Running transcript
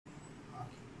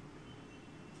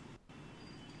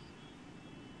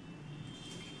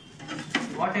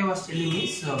what I was telling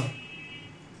is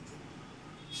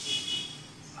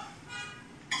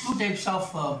two types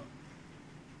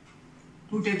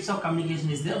of communication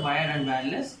is there, wired and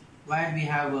wireless. Wired we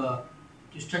have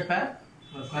twisted pair,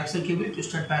 coaxial cable,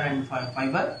 twisted pair and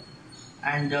fiber,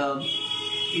 and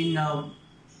in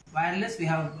wireless we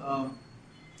have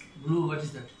blue, what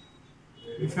is that?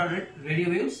 Infrared, radio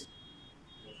waves,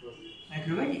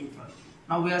 microwave, infrared.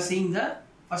 Now we are seeing the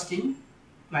first in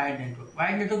wired network.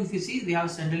 Wired network, if you see, we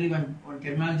have centrally one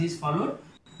terminology is followed: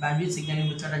 bandwidth, signaling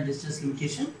method, and distance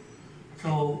limitation.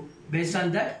 So based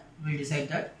on that, we will decide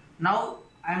that. Now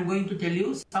I am going to tell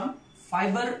you some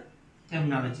fiber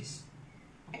terminologies.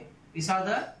 Okay. These are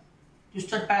the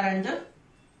twisted pair and the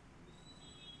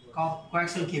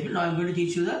coaxial cable. Now I am going to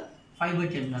teach you the fiber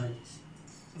terminologies.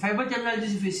 So fiber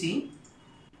terminologies, if you see,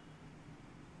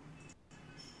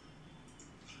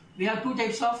 we have two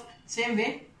types of same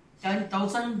way,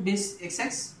 1000 base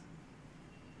XX,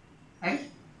 right?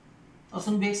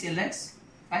 1000 base LX,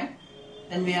 right?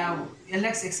 Then we have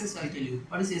LX, XX, I'll tell you.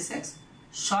 What is SX?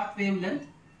 Short wavelength,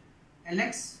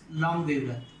 LX, long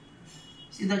wavelength.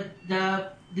 See that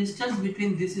the distance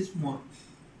between this is more.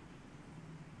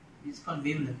 It's called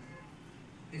wavelength.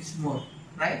 It's more,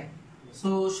 right?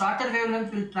 So shorter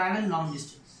wavelength will travel long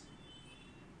distance.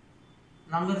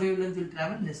 Longer wavelength will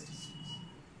travel less distance.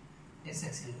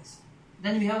 SX, LX.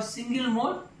 Then we have single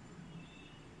mode,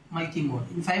 multi mode.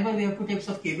 In fiber we have two types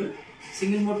of cable: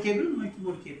 single mode cable, multi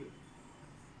mode cable.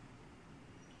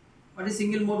 What is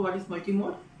single mode? What is multi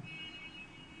mode?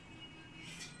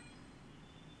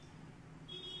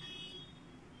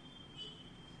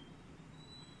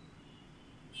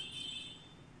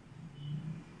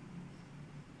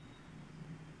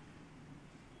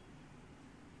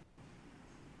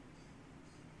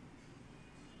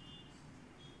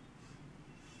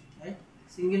 Right?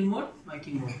 Single mode,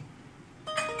 multi mode.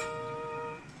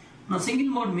 Now single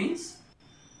mode means,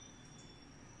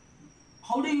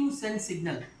 how do you send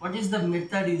signal? What is the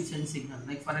method you send signal?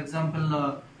 Like for example,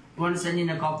 you want to send in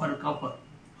a copper.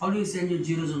 How do you send your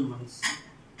zeros and ones?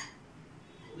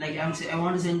 Like I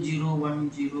want to send 0,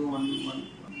 1, 0, 1, 1.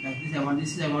 Like this. I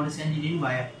want to send it in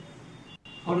wire.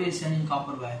 How do you send in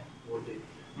copper wire? Voltage.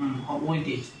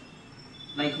 Voltage.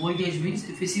 Like voltage means,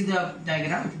 if you see the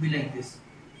diagram, it will be like this.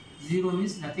 0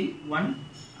 means nothing. 1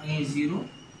 again 0,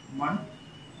 1,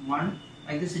 1.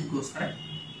 Like this it goes, correct?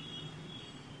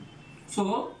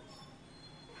 So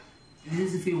this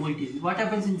is the free voltage. What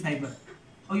happens in fiber?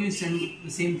 How you send the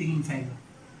same thing in fiber?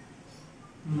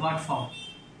 In what form?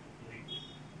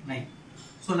 Light.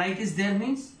 So light is there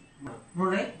means no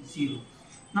light, 0.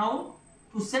 Now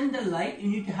to send the light, you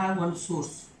need to have one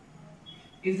source.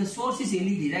 If the source is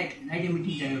LED, right, light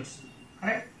emitting diodes,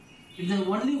 correct? If there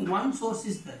only one source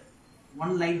is there,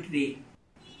 one light ray,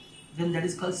 then that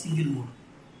is called single mode.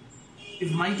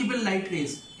 If multiple light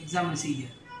rays, example see here,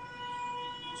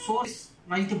 source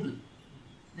multiple,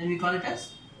 then we call it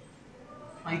as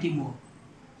multi-mode.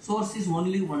 Source is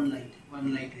only one light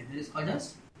ray, that is called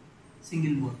as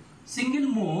single mode. Single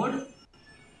mode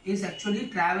is actually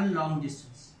travel long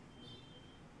distance.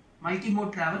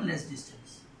 Multi-mode travel less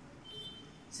distance.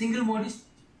 Single mode is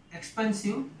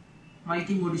expensive,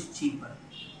 multi-mode is cheaper.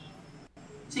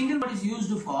 Single mode is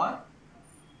used for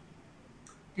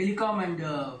telecom and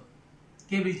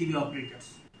cable TV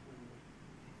operators.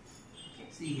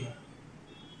 See here,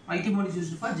 multi-mode is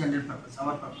used for general purpose,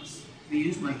 our purpose. We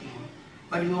use multi-mode.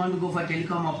 But if you want to go for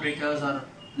telecom operators or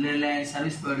Reliance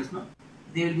service providers, no,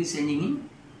 they will be sending in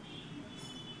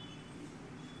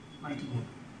multi-mode.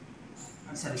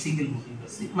 Sorry, single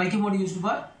mode. Multi-mode is used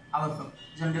for our purpose,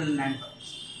 general LAN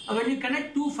purpose. Now when you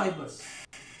connect two fibers,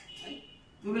 right,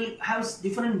 we will have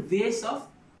different ways of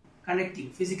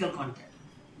connecting physical contact.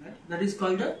 Right? That is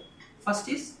called the first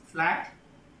is flat,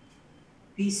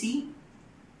 PC,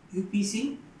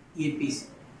 UPC, APC.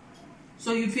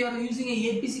 So if you are using a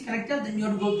APC connector, then you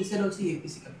have to go this side also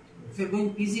APC connector. If you are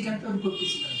going PC connector, you go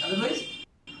PC connector. Otherwise,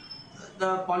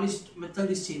 the polished method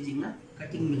is changing, na?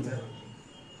 Cutting method.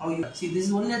 How you see, this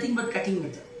is only nothing but cutting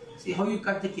method. See how you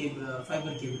cut the cable,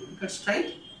 fiber cable. You cut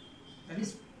straight, that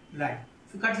is flat.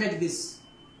 If you cut like this,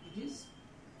 it is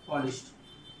polished.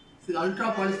 If you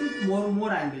ultra polished,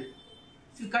 more angle.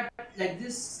 If you cut like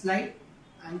this, slight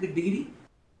angle degree,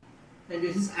 then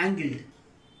this is angled.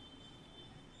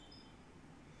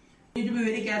 You need to be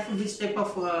very careful which type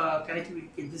of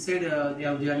connectivity. This side they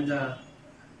have done the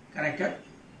connector,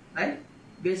 right?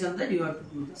 Based on that, you have to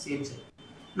do the same side.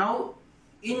 Now,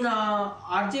 in in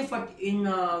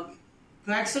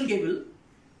coaxial cable,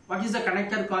 what is the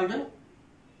connector called?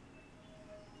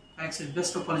 Coaxial,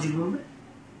 best topology, remember?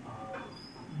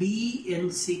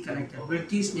 BNC connector,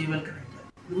 British Naval connector.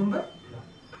 Remember?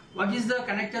 What is the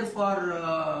connector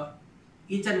for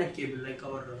Ethernet cable, like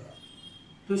our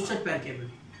twisted pair cable?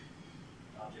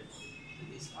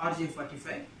 It is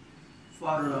RJ45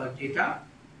 for data.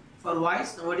 For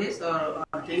voice nowadays or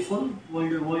telephone,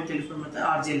 old telephone method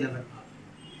RJ11.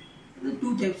 The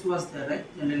two types was there,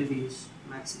 right? Generally we use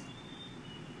maximum.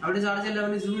 Nowadays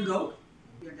RJ11 is ruled out.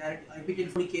 We are direct IP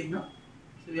telephony cable now.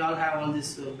 So we all have all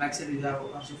this backside we have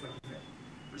RJ45.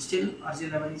 But still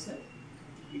RJ11 is a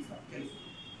for telephone.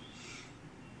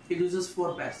 It uses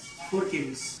 4 pairs, 4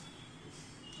 cables.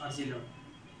 RJ11.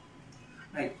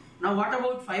 Right. Now what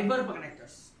about fiber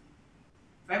connectors?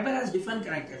 Fiber has different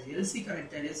connectors. LC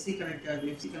connector, SC connector,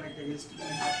 FC connector, ST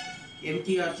connector,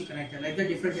 MTRG connector. Like the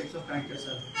different types of connectors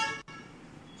are there.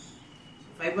 So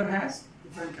fiber has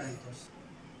different connectors.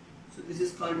 So this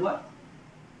is called what?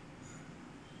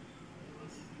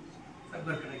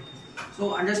 Fiber connectors.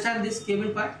 So understand this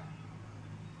cable part.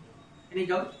 Any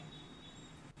doubt?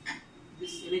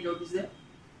 Any doubt is there?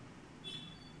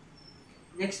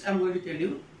 Next I am going to tell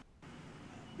you.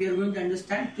 We are going to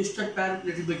understand twisted pair a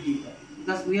little bit deeper.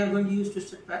 Because we are going to use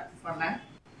twisted pair for LAN.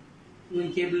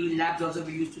 In cable labs also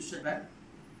we use twisted pair.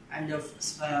 And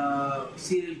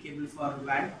serial cable for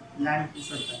LAN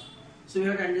twisted pair. So we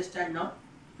have to understand now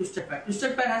twisted pair.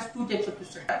 Twisted pair has two types of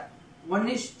twisted pair. One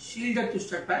is shielded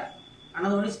twisted pair.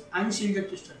 Another one is unshielded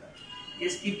twisted pair.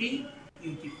 STP,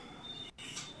 UTP.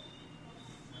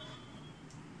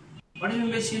 What do you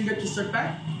mean by shielded twisted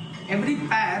pair? Every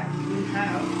pair will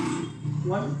have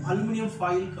one aluminum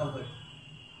foil covered.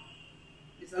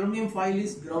 This aluminum foil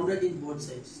is grounded in both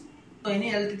sides. So any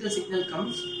electrical signal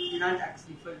comes, it will not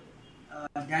actually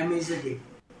damage the data.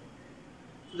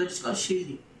 So that is called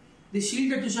shielding. The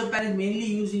shielded twisted pair is mainly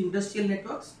used in industrial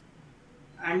networks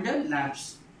and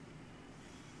labs.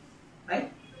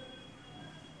 Right?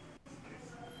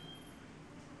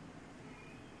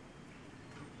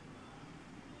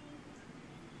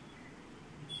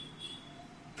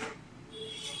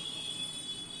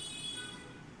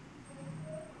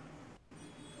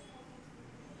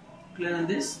 Clear on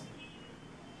this?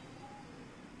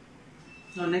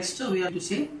 Now next we have to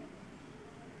say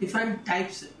different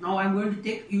types. Now I am going to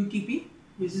take UTP,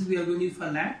 which is we are going to use for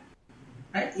LAN.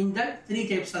 Right? In that 3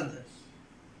 types are there.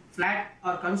 Flat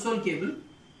or console cable,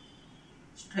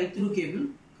 strike through cable,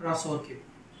 crossover cable.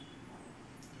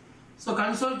 So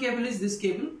console cable is this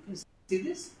cable. You see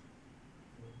this?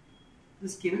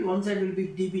 This cable, one side will be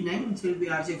DB9, one side will be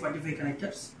RJ45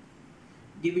 connectors.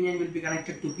 DB9 will be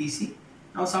connected to PC.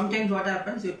 Now sometimes what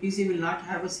happens, your PC will not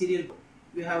have a serial port.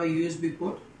 You have a USB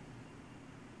port.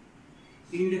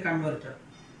 You need a converter.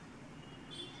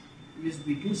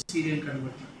 USB to serial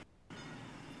converter.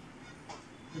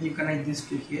 Then you connect this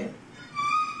to here.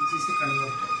 This is the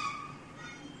converter.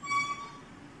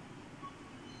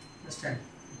 Understand?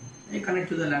 Then you connect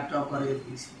to the laptop or your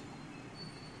PC.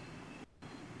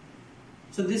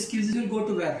 So this cables will go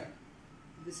to where?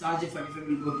 This RJ45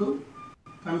 will go to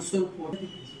console port.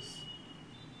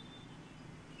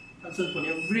 Console port.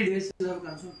 Every device will have a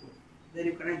console port. There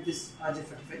you connect this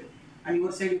RJ45 and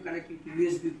your side you connect it to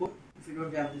USB port. If you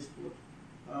don't have this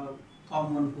port,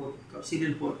 COM1 port,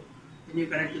 serial port, then you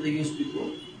connect to the USB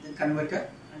port, then converter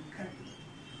and connect to that.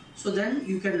 So then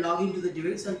you can log into the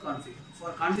device and configure. For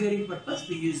configuring purpose,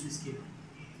 we use this cable.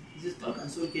 This is called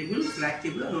console cable, flat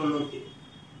cable, or rollover cable.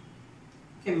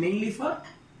 Okay, mainly for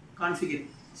configuring.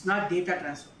 It's not data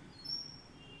transfer.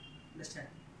 Understand?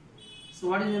 So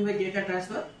what is meant by data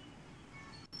transfer?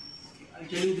 I'll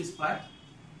tell you this part.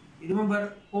 You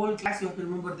remember whole class, you have to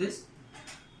remember this.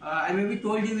 I maybe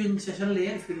told you in session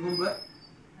layer if you remember.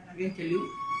 And again tell you,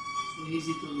 so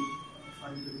easy to for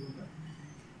you to remember.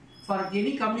 For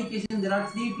any communication, there are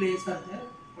 3 planes are there.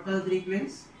 What are the 3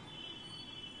 planes?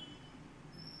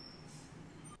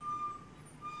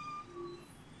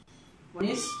 One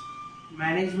is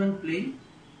management plane,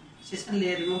 session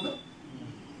layer, remember?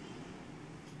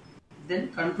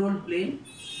 Then control plane,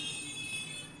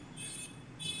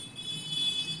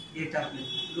 data plane.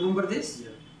 Remember this? Yeah.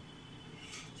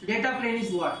 So data plane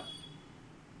is what?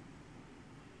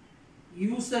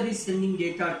 User is sending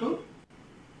data to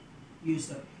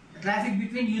user. The traffic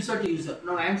between user to user.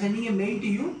 Now I am sending a mail to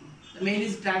you. The mail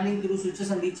is traveling through switches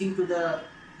and reaching to the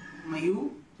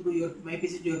through your my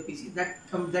PC to your PC.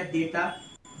 That data,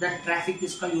 that traffic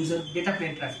is called user data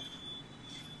plane traffic.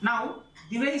 Now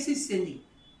device is sending.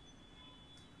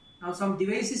 Now some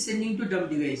device is sending to dumb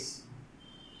device.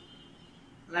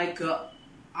 Like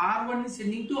R1 is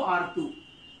sending to R2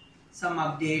 some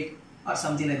update or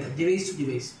something like that, device to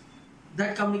device.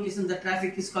 That communication, the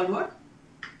traffic is called what?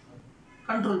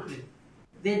 Control plane.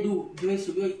 They do device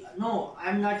to device. No, I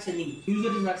am not sending.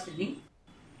 User is not sending.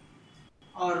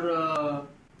 or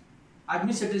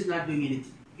administrator is not doing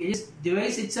anything. It is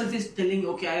device itself is telling,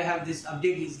 okay, I have this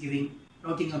update is giving,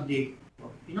 routing update.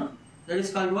 You know, that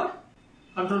is called what?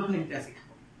 Control plane traffic.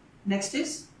 Next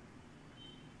is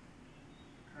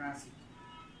traffic,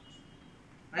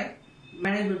 right?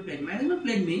 Management plane. Management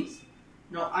plane means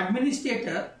now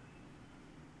administrator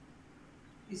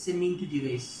is sending to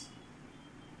device.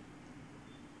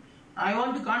 I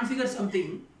want to configure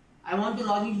something. I want to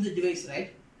log into the device,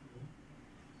 right?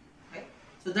 Right.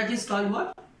 So that is called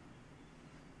what?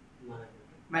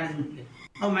 Management plane.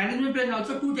 Now management plane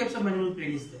also two types of management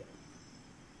plane is there.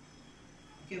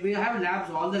 Okay, we have labs,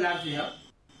 all the labs we have,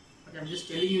 but I'm just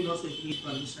telling you now so you need to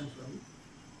understand from me.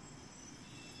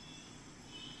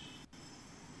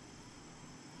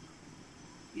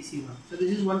 PC1. So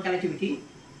this is one connectivity.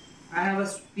 I have a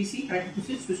PC connected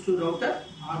to switch to router,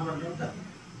 R1 router.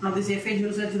 Now this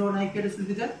FA001 IP address will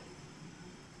be there.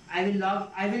 I will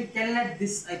telnet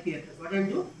this IP address. What I will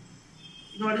do?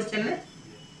 You know what is telnet?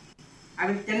 I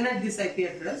will telnet this IP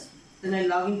address. Then I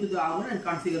log into the R1 and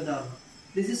configure the R1.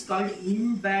 This is called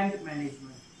in-band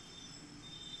management.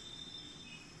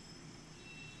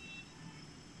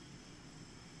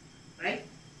 Right?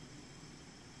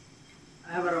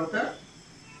 I have a router.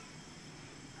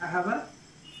 I have a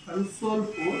console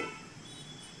port.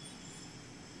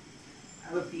 I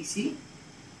have a PC.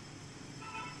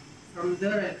 From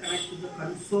there I connect to the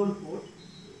console port.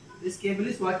 This cable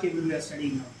is what cable we are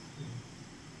studying now.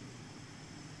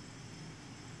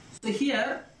 So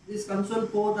here, this console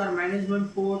port or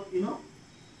management port, you know,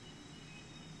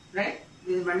 right?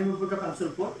 This is management port or console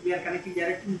port. We are connecting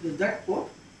directly to that port,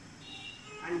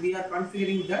 and we are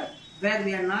configuring that where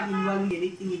we are not involving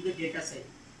anything in the data side.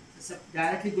 It's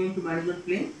directly going to management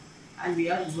plane, and we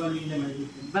are involving the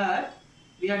management plane. But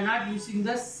we are not using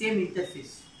the same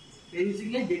interface. We are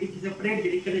using a separate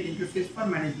dedicated interface for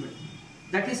management.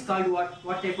 That is called what?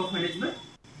 What type of management?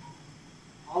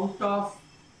 Out of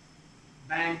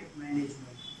band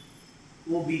management.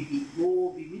 OBB.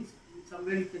 OOB means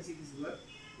somewhere you can see this word.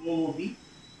 OOB.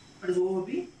 What is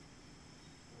OOB?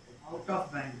 Out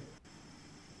of band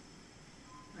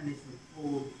management.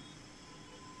 OOB.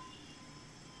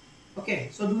 Okay.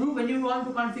 So when you want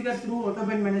to configure through out of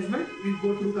band management, you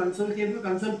go through console cable,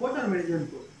 console port or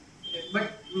management port.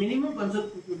 But minimum console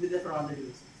port will be there for all the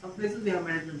devices. Some places we have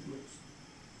management ports.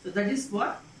 So that is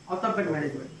what? Out of band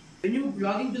management. When you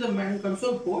log into the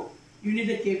console port, you need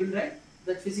a cable, right?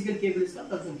 That physical cable is called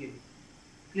console cable.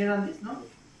 Clear on this now?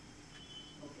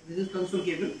 Okay, this is console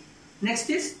cable. Next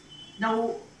is,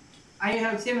 now I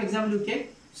have same example you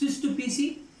take. Switch to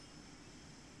PC,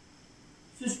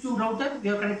 switch to router, we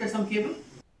have connected some cable.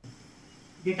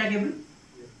 Data cable,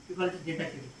 we call it data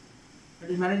cable. That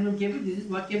is management cable. This is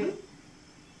what cable?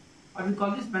 What we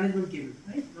call this? Management cable,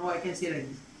 right? Now I can say like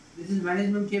this. This is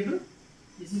management cable.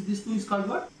 This two is called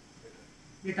what?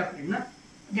 Data plane, na?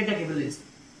 Data cable is.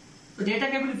 So data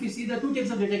cable, if you see, the two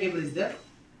types of data cable is there.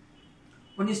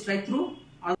 One is straight through,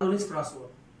 other one is crossover.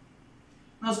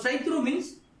 Now straight through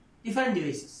means different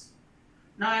devices.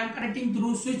 Now I am connecting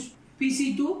through switch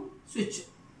PC to switch.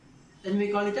 Then we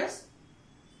call it as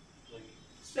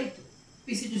straight through.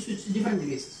 PC to switch, different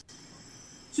devices.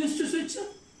 Switch to switch,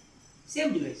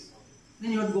 same device.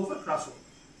 Then you have to go for crossover.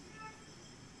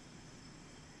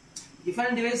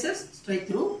 Different devices, straight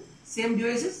through, same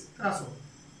devices, crossover.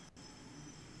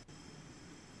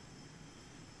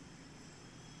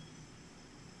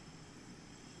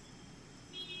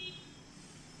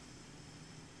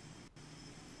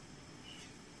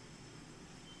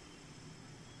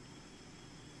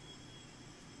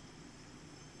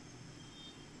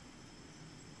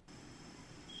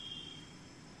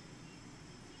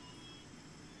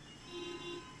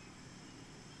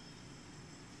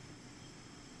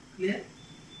 Clear?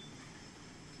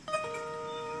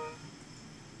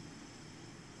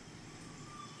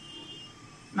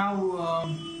 Now,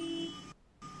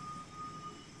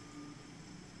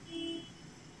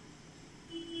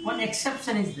 one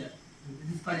exception is there.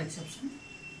 This is called exception.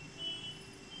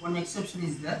 One exception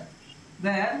is there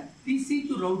where PC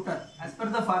to router, as per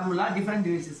the formula, different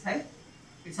devices, right?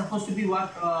 It's supposed to be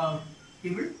what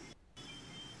cable?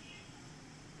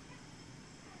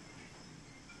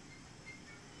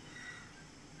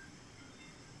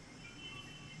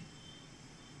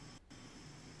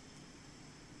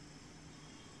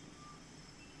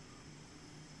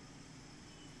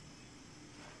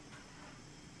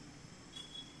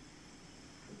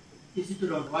 PC to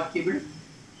router, what cable?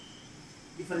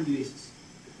 Different devices.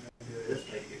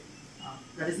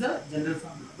 That is the general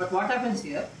formula. But what happens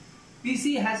here?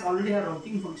 PC has already a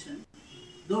routing function.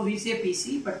 Though we say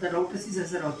PC, but the router is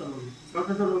as a router only.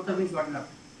 Router to router means what will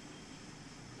happen?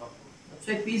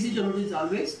 So a PC to route is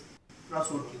always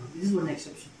crossover cable. This is one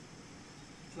exception.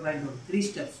 So write down 3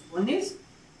 steps. One is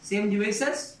same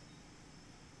devices,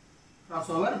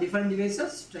 crossover, different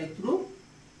devices, straight through,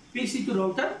 PC to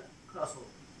router, crossover.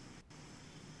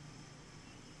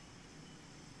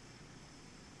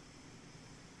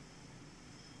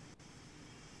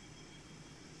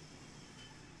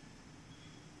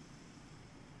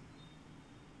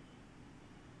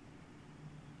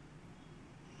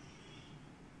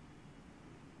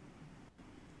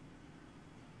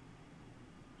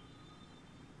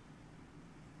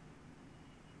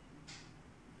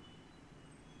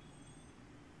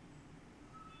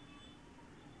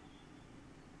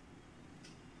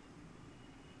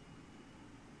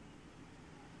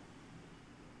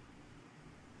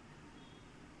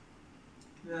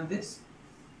 This.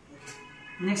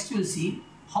 Next we will see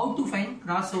how to find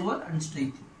crossover and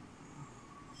straight through.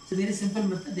 It's a very simple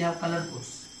method. They have color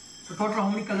codes. So total how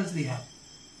many colors we have?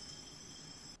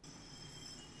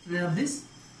 So we have this.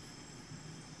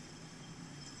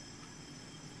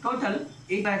 Total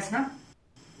 8 pairs, na?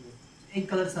 8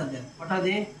 colors are there. What are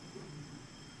they?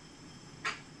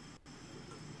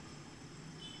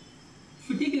 If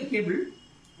you take a cable,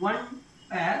 one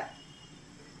pair,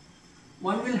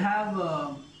 one will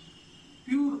have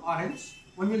pure orange,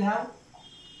 one will have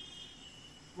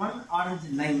one orange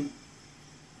line.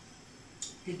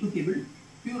 Take two cable,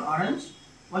 pure orange,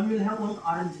 one will have one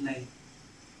orange line.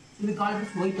 So we call it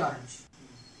white orange.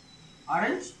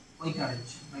 Orange, white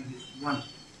orange, like this, one.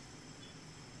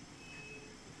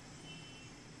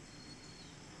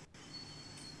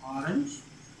 Orange.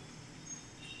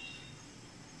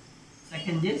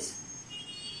 Second is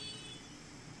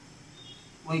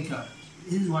white orange.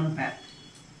 This is one pair.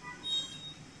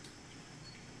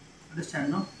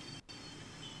 Understand, no?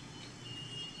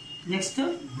 Next,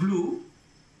 blue,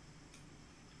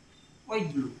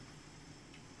 white blue.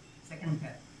 Second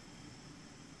pair.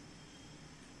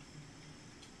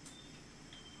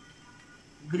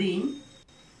 Green,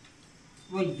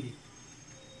 white green.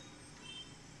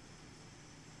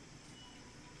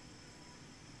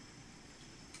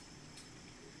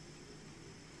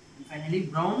 And finally,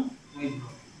 brown, white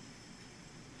brown.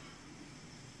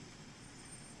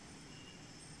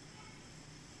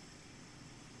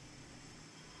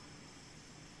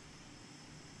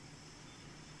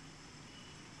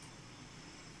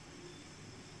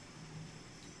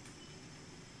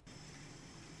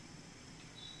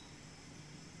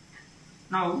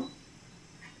 Now,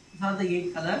 these are the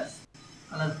 8 colors,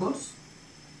 color codes.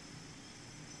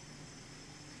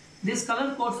 These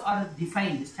color codes are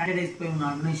defined, standardized by an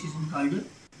organization called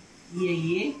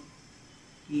EIA,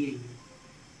 EIA.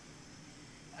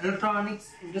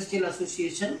 Electronics Industrial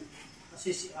Association,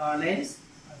 Alliance,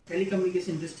 Telecommunication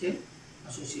Industrial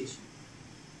Association.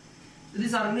 So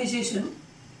this organization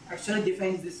actually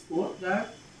defines this code. There are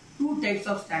 2 types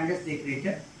of standards they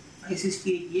created,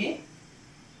 568A,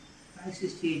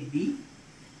 568B.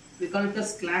 We call it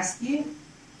as Class A,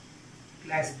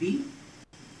 Class B,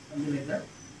 something like that.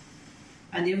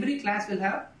 And every class will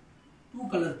have 2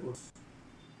 color codes.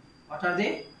 What are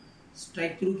they?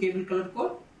 Straight through cable color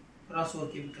code,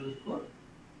 crossover cable color code.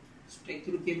 Straight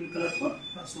through cable color code,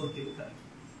 crossover cable color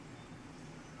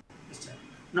code.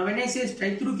 Now when I say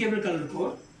straight through cable color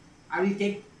code, I will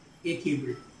take a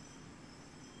cable.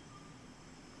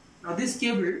 Now this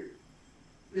cable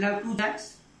will have 2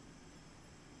 jacks.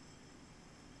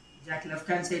 Jack left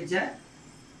hand side jack,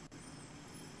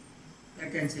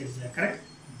 right hand side jack, correct?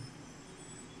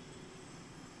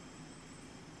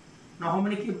 Now how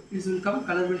many cables will come?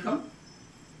 Color will come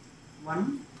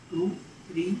 1, 2,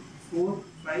 3, 4,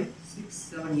 5, 6,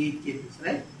 7, 8 cables,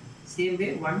 right? Same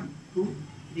way 1, 2,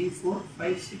 3, 4,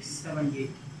 5, 6, 7, 8,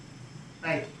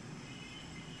 right?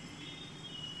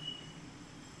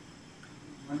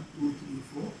 1, 2, 3,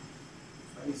 4,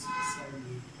 5, 6, 7,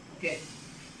 8. Okay.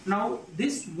 Now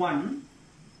this one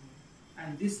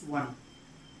and this one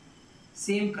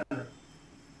same color,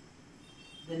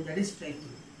 then that is straight through.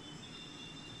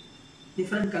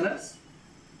 Different colors,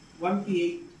 1 to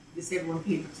 8, this side 1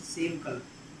 to 8, it's the same color.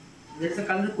 There is a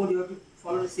color code, you have to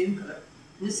follow the same color.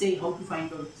 Just say how to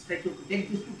find out straight through.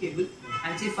 Take these 2 cables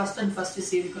and say first and first is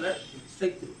same color,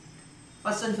 straight through.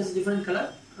 First and first is different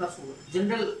color, crossover.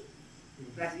 General,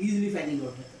 that's easily finding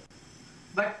out.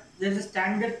 But there is a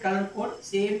standard color code,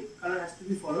 same color has to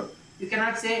be followed. You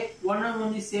cannot say one and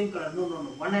one is same color. No.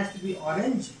 One has to be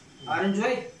orange, orange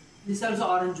white. This also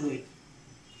orange white.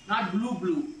 Not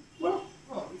blue. No,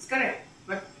 it's correct.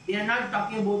 But we are not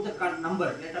talking about the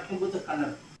number. We are talking about the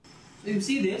color. So you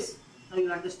see this, now you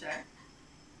will understand.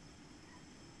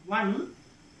 One,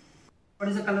 what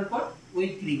is the color code?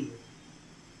 White green.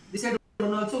 This side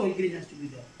one also white green has to be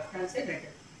there. Left hand side, right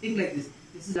hand. Think like this.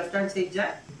 This is left hand side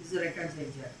jack. This is the right hand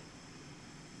side jack.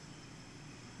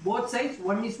 Both sides.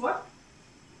 One is what?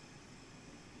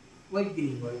 White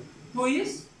green. Two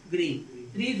is green.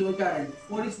 Three is white orange.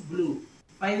 Four is blue.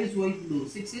 Five is white blue.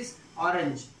 Six is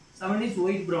orange. Seven is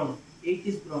white brown. Eight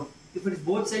is brown. If it is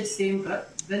both sides same color,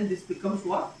 then this becomes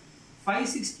what?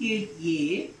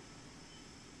 568A.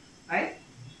 Right?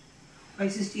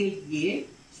 568A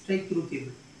straight through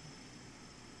cable.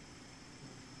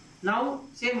 Now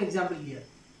same example here.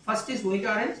 First is white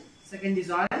orange, second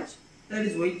is orange, third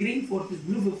is white green, fourth is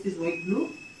blue, fifth is white blue,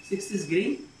 sixth is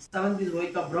green, seventh is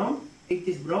white or brown, eighth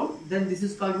is brown. Then this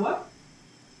is called what?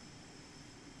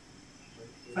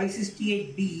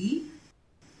 568B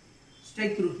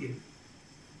straight through cable.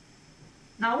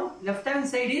 Now left hand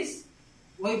side is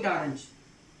white orange,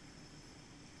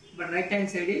 but right hand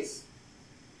side is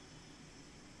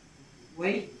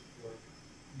white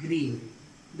green.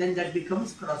 Then that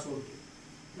becomes crossover cable.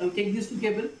 Now take these two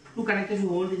cable, two connectors you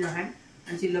hold in your hand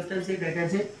and see left hand side, right hand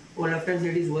side. Or left hand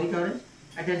side is white orange,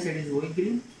 right hand side is white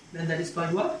green. Then that is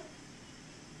called what?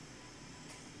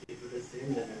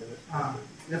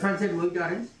 Left hand side white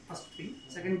orange, first pin.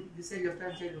 Second, this side left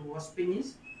hand side first pin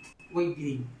is white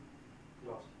green.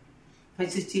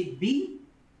 568B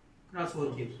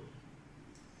crossover cable.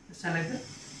 Understand like that?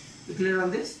 You clear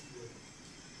on this?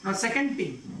 Now second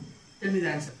pin. Tell me the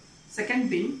answer. Second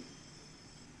pin.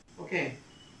 Okay.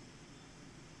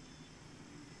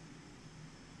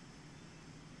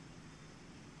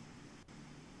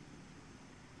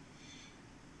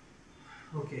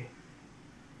 Okay.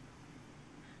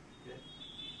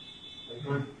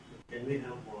 Can we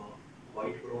have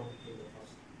white brown in the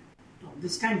first? No, the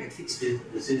standard fixed.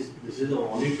 This is the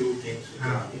only two things.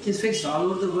 It is fixed all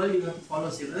over the world. You have to follow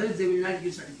same. Otherwise, they will not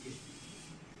give certification.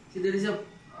 See, there is a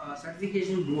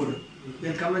certification board.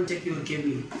 They'll come and check your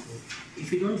cabling.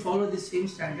 If you don't follow this same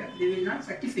standard, they will not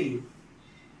certify you.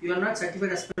 You are not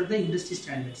certified as per the industry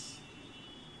standards.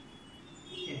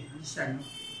 Okay, understand? No?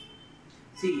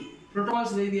 See,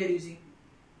 protocols where we are using.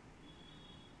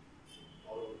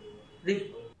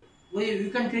 Where you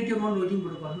can create your own routing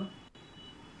protocol. No?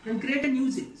 You can create and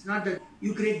use it. It's not that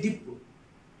you create DIP.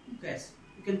 Yes,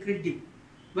 you can create DIP.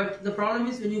 But the problem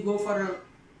is when you go for a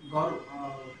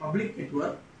public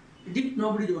network, DIP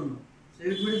nobody don't know. So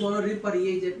everybody follow RIP or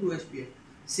EIZ to SPF.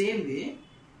 Same way,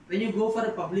 when you go for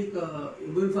a public,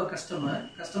 you go for a customer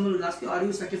will ask you, are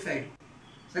you certified?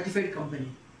 Certified company.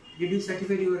 Did you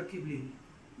certify your cabling?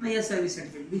 No, yes, I was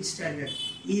certified. Which standard?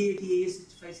 E80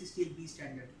 AS568B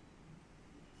standard.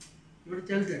 You have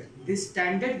to tell that this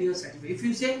standard we have certified. If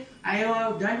you say I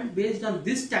have done based on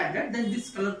this standard, then this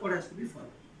color code has to be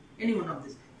followed. Any one of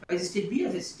this 568B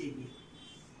or 568B.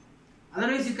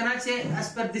 Otherwise, you cannot say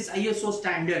as per this ISO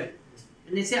standard.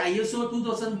 When they say ISO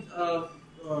 12,000,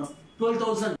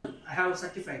 I have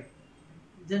certified.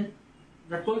 Then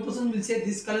the 12,000 will say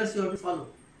this colors you have to follow.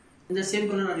 In the same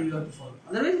color you have to follow.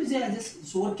 Otherwise, you say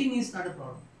just working is not a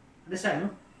problem. Understand? No?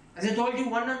 As I told you,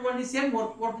 one and one is same.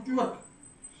 Work it will work.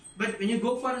 But when you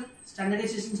go for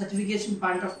standardization certification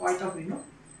point of view,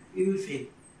 you will fail.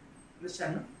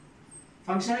 Understand? No?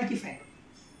 Functionality fine.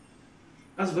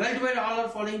 Because worldwide all are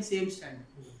following same standard.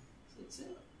 So it's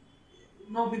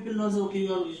now people knows okay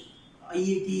you are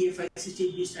IET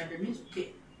 568B standard means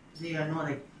okay they are not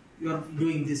like you are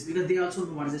doing this because they also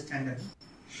know what is the standard. So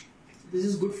this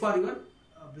is good for your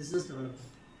business development.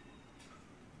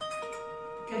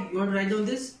 Okay, you want to write down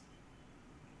this?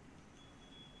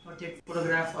 Or take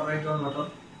photograph or write down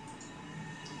whatever.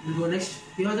 We'll go next.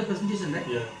 You have the presentation, right?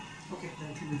 Yeah. Okay,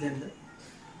 then it will be there.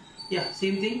 Yeah,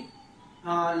 same thing.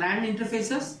 LAN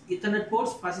interfaces, Ethernet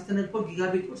ports, fast Ethernet port,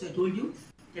 gigabit ports. I told you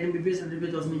 10 Mbps, 100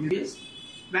 Mbps, 1000 Mbps.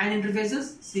 WAN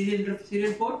interfaces,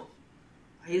 serial port,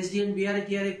 ISDN, BRA,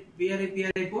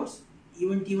 PRA ports,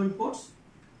 even T1 ports.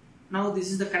 Now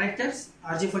this is the connectors,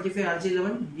 RJ45,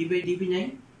 RJ11,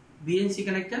 DP9, BNC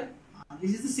connector.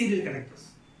 This is the serial connectors.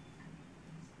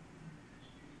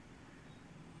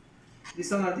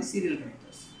 These are the serial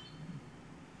connectors.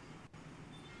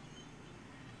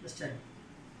 Understand?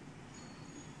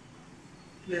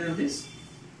 Clear on this?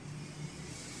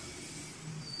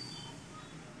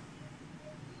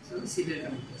 So the serial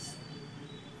connectors.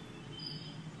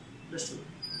 Understood?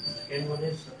 Second one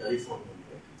is telephone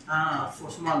number. For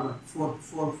small one. Four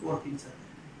pins are there.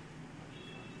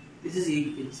 This is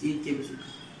 8 pins, 8 cables.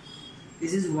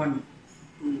 This is 1,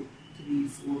 2, 3,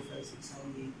 4, 5, 6,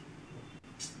 7, 8.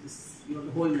 This you have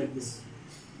to hold like this.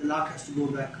 The lock has to go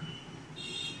back.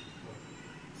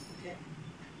 Okay.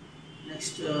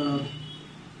 Next.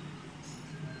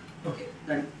 Okay,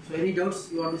 done. So any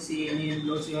doubts you want to see? Any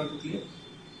doubts you want to clear?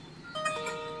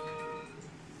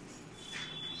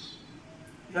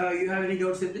 You have any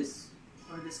doubts in this?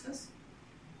 Want to discuss?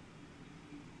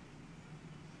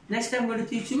 Next, I am going to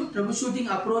teach you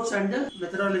troubleshooting approach and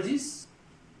methodologies.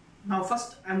 Now,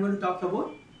 first I am going to talk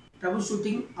about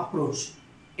troubleshooting approach.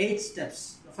 8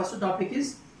 steps. The first topic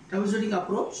is troubleshooting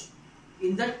approach.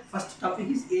 In that first topic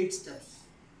is 8 steps.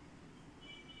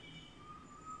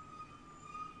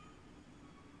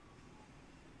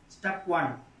 Step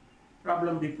 1,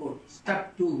 problem report.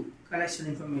 Step 2, collection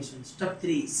information. Step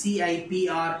 3,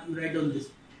 CIPR. You write down this.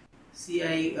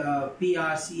 CIPR,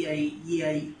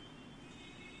 CIEI.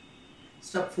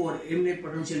 Step 4, eliminate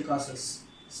potential causes.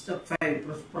 Step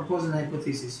 5, propose an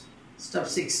hypothesis. Step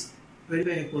 6,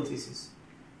 verify hypothesis.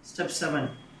 Step 7,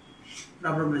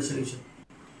 problem resolution.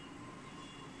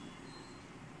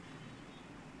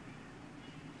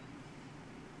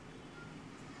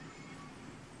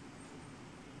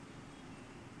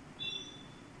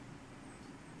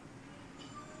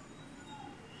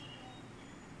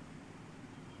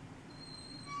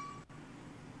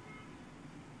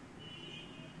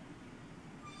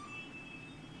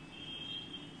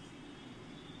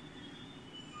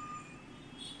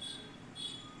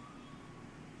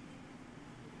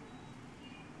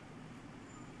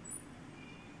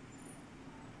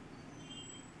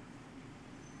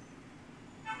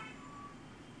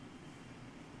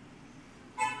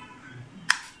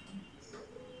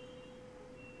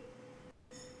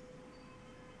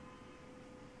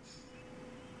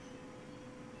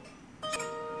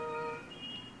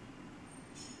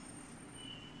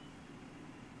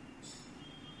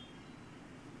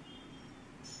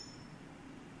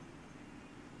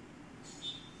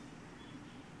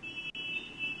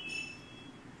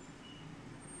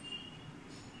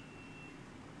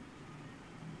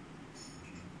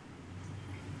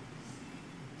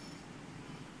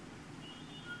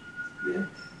 Yeah.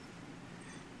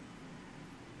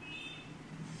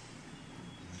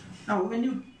 Now, when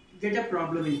you get a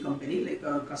problem in company, like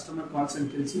a customer calls and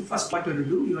tells you, first what you have to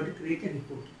do, you have to create a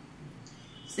report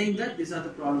saying that these are the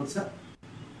problems, sir,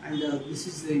 and this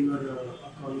is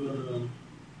your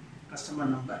customer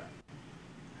number.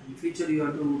 And in future, you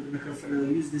have to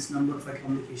use this number for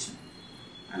communication.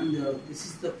 And this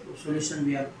is the solution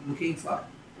we are looking for.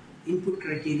 Input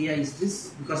criteria is this.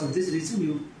 Because of this reason,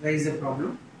 you raise a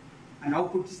problem. And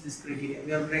output is this criteria.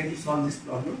 We are trying to solve this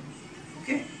problem.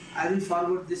 Okay, I will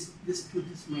forward this to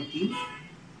my team.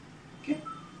 Okay,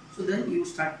 so then you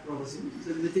start progressing. So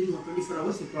within 24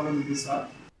 hours, the problem will be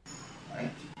solved.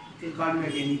 Right? You can call me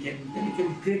at any time. Then you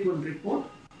can create one report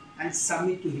and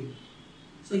submit to him.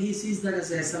 So he sees that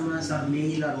as a SMS or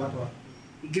mail or whatever.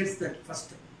 He gets that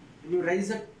first. When you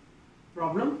raise a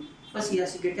problem, first he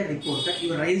has to get a report that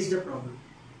you raised a problem.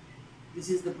 This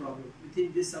is the problem.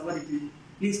 Within this hour, it will.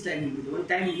 Least time will be the one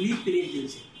time leave period they will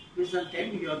say. Based on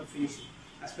time you have to finish it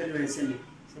as per your SLA,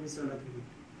 service level agreement.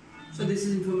 So this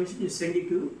is information you send it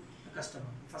to the customer.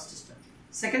 First step.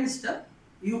 Second step,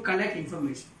 you collect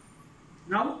information.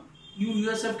 Now you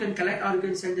yourself can collect or you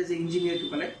can send as an engineer to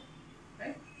collect.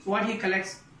 Right? So what he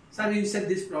collects, sir, you said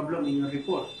this problem in your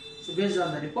report. So based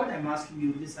on the report, I am asking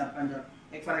you this happened.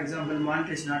 Like for example,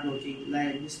 monitor is not working,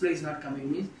 like display is not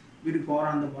coming, means due to power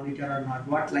on the monitor or not,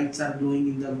 what lights are glowing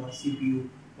in the CPU,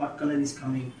 what color is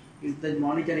coming, if the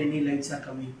monitor any lights are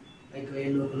coming, like a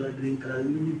yellow color, green color,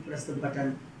 when you press the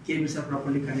button, cables are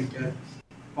properly connected,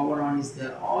 power on is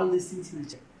there, all these things he will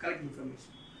check, collect information.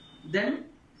 Then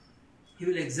he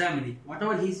will examine it.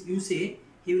 Whatever you say,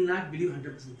 he will not believe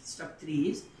 100%. Step 3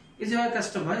 is you are a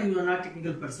customer, you are not a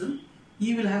technical person,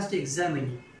 he will have to examine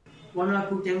it. 1 or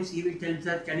 2 times he will tell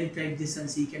that, can you type this and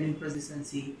see, can you press this and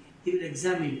see. He will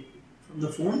examine it from the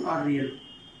phone or real,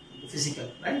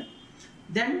 physical, right?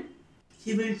 Then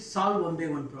he will solve one by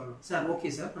one problem. Sir,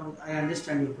 okay sir, now I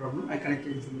understand your problem, I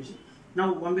collected information.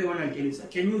 Now one by one I will tell you, sir,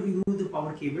 can you remove the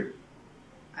power cable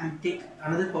and take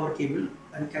another power cable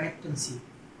and connect and see.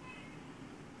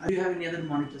 Do you have any other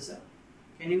monitor, sir?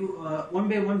 Can you, one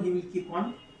by one he will keep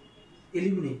on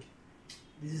eliminate.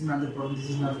 This is not the problem, this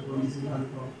is not the problem, this is not the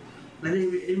problem. Then he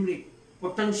will eliminate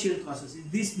potential causes.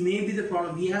 This may be the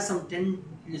problem. He has some 10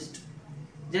 list.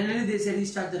 Generally they say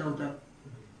restart the router.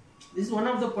 This is one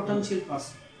of the potential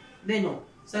causes. They know.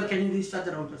 Sir, can you restart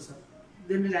the router, sir?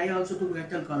 Then I also took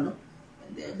mental call. No?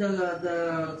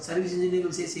 The service engineer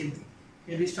will say same thing.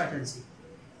 You restart and see.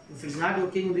 If it's not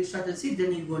working, restart and see,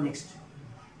 then you go next.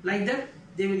 Like that,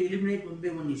 they will eliminate one by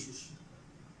one issues.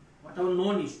 Whatever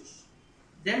known issues.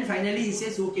 Then finally he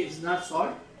says, okay, it's not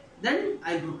solved. Then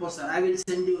I will propose, sir, I will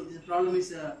send you, this problem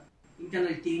is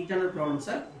internal problem,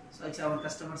 sir. So it's our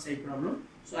customer side problem.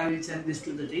 So I will send this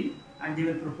to the team and they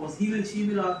will propose. He will,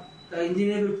 the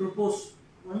engineer will propose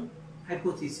one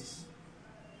hypothesis.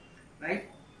 Right?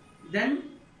 Then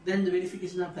the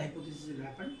verification of the hypothesis will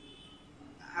happen.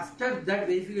 After that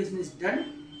verification is done,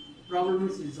 problem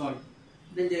is resolved.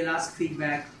 Then they will ask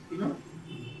feedback,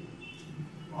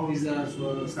 how is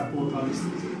the support, all these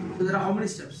things. So there are how many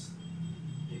steps?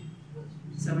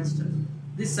 7 steps.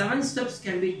 These 7 steps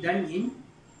can be done in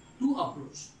 2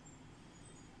 approaches.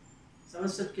 7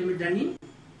 steps can be done in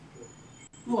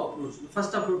 2 approaches. The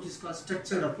first approach is called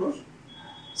structured approach.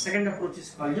 Second approach is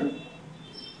called the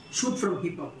shoot from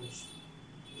hip approach.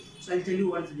 So I'll tell you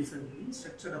what is the difference between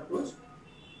structured approach.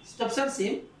 Steps are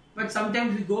same, but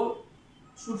sometimes we go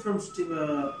shoot from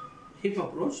hip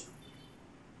approach.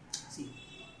 See,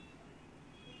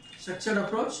 structured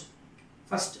approach.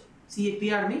 First,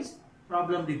 CAPR means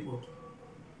problem report.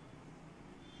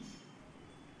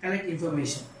 Collect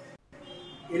information.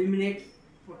 Eliminate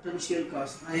potential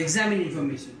causes. Examine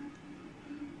information.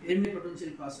 Eliminate potential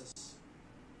causes.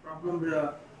 Problem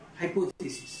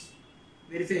hypothesis.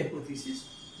 Verify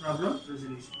hypothesis. Problem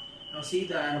resolution. Now see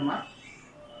the arrow mark.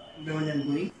 When I'm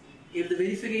going. If the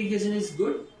verification is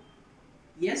good,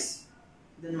 yes,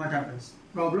 then what happens?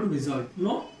 Problem resolved.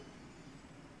 No,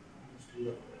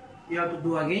 you have to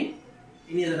do again.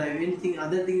 Anything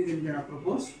other thing you can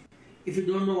propose. If you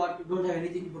don't know what, you don't have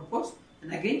anything to propose,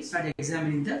 then again start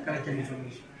examining the collected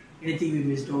information. Anything we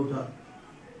missed out or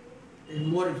there is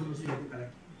more information you have to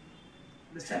collect.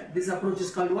 Understand? This approach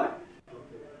is called what?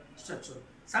 Structure.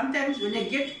 Sometimes when I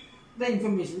get the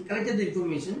information, collected the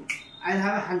information, I'll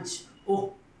have a hunch.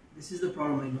 Oh, this is the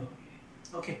problem I know.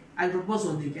 Okay, I'll propose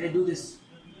one thing. Can I do this?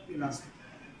 You'll ask.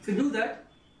 If you do that,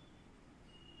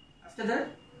 after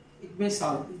that, it may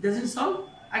solve. If it doesn't solve,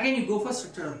 again you go for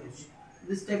structured approach.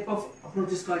 This type of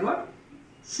approach is called what?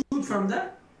 Shoot from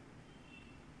the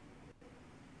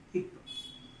hip.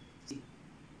 See.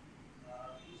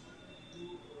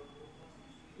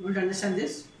 You want to understand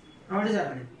this? Now what is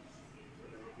happening?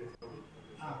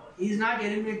 He is not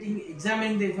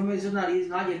examining the information, or he is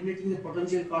not eliminating the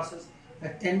potential causes. The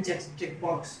 10 check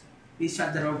box,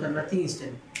 restart the router, nothing is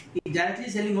done. He directly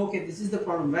is telling, okay, this is the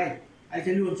problem, right? I'll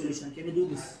tell you one solution. Can you do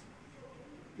this?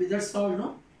 Will that solve?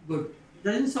 No? Good.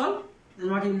 Doesn't solve?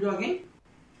 Then what he will do again?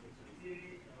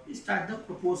 You start the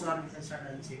propose or you can start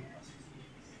the same process.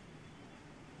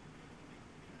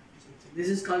 This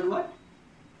is called what?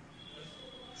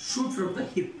 Shoot from the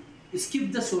hip. You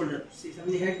skip the shoulder. See, from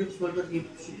the head to shoulder, hip,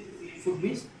 foot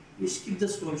means you skip the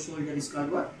shoulder. Is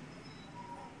called what?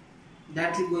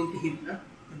 Directly going to hip. Na?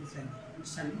 Understand?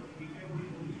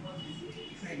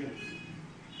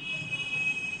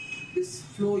 This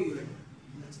flow you have.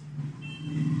 That's it.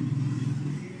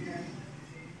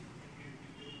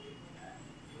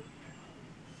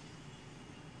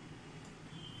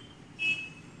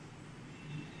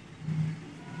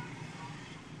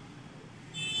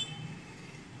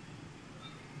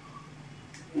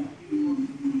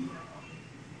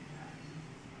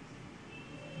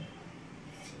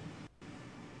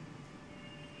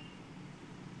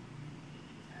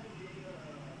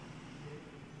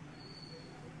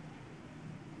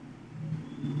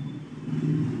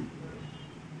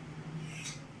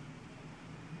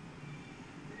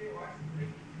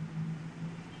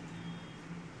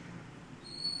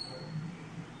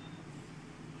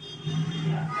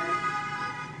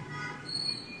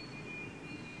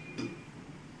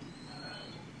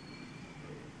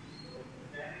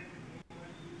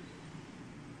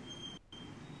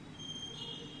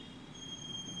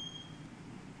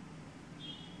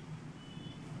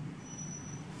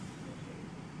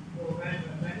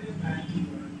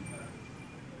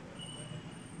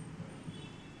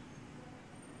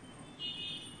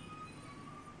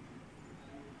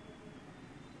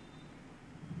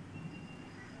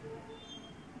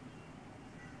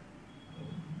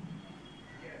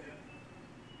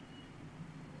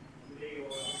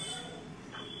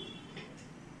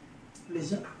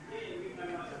 Listen.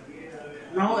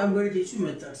 Now I am going to teach you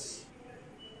methods.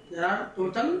 There are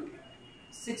total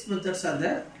 6 methods are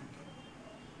there.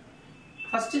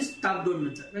 First is top-down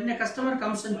method. When a customer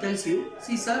comes and tells you,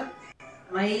 see sir,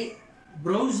 my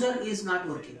browser is not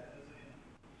working.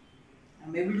 I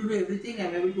am able to do everything, I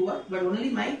am able to work, but only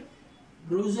my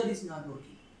browser is not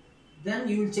working. Then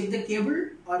you will check the cable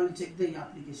or you will check the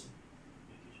application.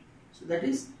 So that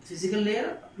is physical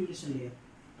layer, application layer.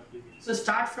 So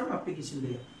start from application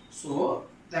layer. So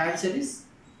the answer is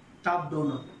top-down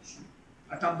approach,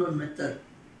 a top-down method.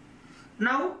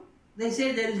 Now they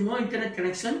say there is no internet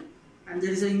connection and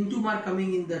there is an into mark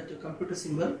coming in that computer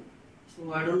symbol.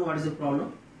 So I don't know what is the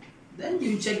problem. Then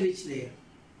you check which layer.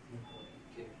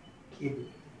 Cable.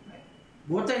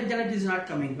 Both the internet is not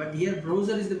coming, but here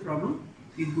browser is the problem.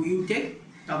 You take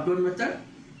top-down method.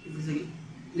 If it is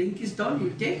Link is down, you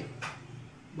take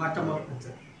bottom out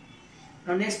method.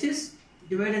 Now next is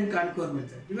divide and conquer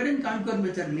method. Divide and conquer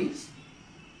method means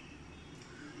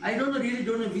I really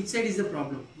don't know which side is the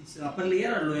problem. It's upper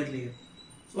layer or lower layer.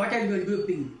 So what I will do,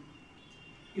 ping.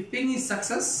 If ping is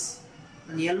success,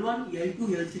 then L1, L2,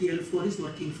 L3, L4 is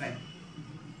working fine.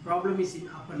 Problem is in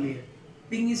upper layer.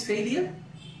 Ping is failure,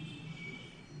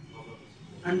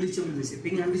 unreachable we say.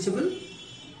 Ping unreachable,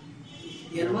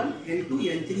 L1, L2,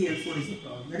 L3, L4 is the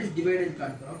problem. That is divide and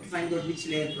conquer. How to find out which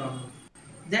layer problem.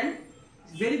 Then,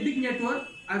 very big network,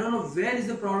 I don't know where is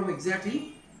the problem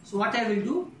exactly. So what I will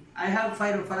do, I have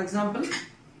for example,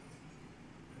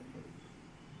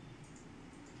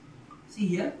 see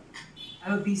here, I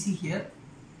have a PC here.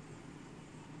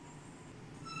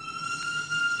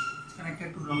 It's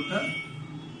connected to router,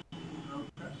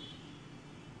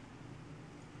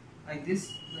 like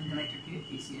this, then connected to a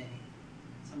CCNA,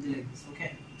 something like this.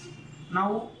 Okay.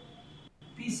 Now,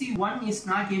 PC 1 is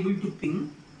not able to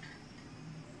ping.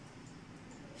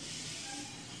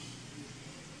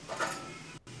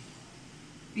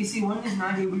 PC 1 is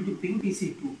not able to ping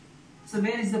PC 2. So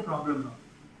where is the problem now?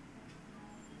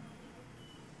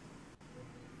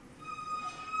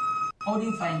 How do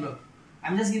you find out?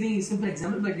 I'm just giving a simple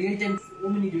example, but real time so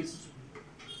many devices.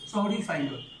 So how do you find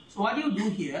out? So what you do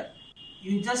here,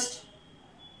 you just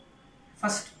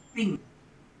first ping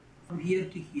from here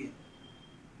to here.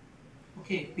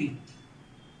 Okay, ping.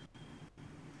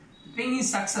 The ping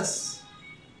is success.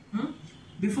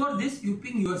 Before this, you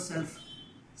ping yourself.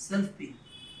 Self ping.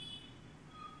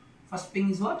 First ping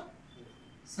is what?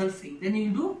 Self ping. Then you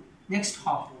do next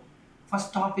hop.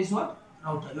 First hop is what?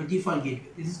 Router, your default gateway.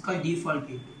 This is called default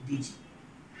gateway, DG.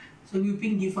 So you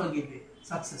ping default gateway,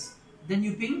 success. Then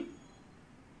you ping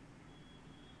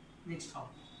next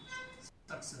hop,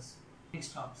 success.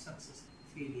 Next hop, success,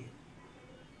 failure.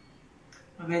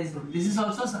 Now where is the problem? This is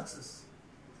also success.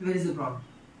 So where is the problem?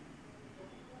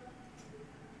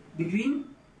 Between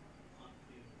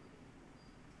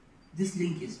this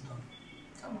link is down.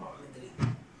 Some problem with the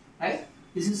link. Right?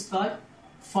 This is called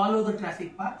follow the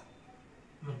traffic path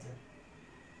method.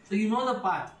 So you know the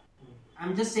path.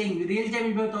 I'm just saying, real time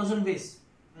you know 1,000 ways.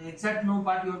 The exact no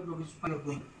path which path you are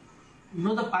going. You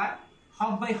know the path.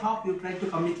 Hop by hop you try to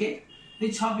communicate.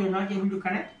 Which hop you are not able to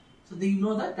connect. So then you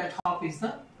know that hop is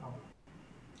the problem.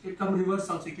 It will come reverse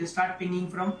also. You can start pinging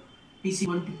from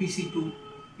PC1 to PC2.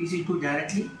 PC2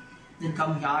 directly. Then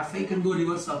come here R5. You can go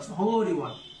reverse also. However you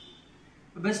want.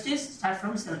 The best is start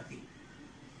from self ping.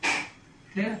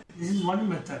 Clear? This is one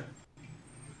method.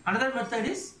 Another method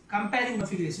is comparing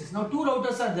configurations. Now two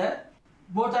routers are there.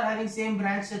 Both are having same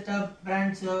branch setup,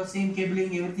 same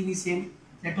cabling, everything is same,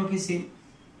 network is same.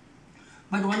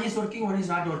 But one is working, one is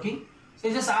not working. So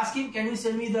you just ask him, can you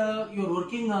send me your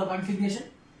working configuration?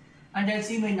 And I'll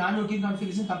see my non-working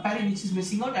configuration, comparing which is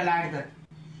missing out, I'll add that.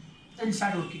 Then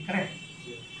start working, correct?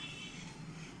 Yeah.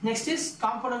 Next is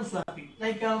component swapping.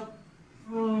 Like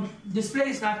display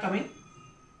is not coming.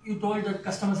 You told the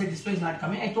customer said display is not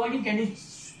coming. I told him, can you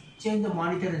change the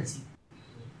monitor and see?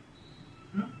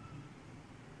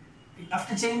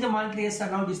 After changing the monitor, yes sir,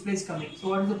 now display is coming. So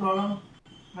what is the problem?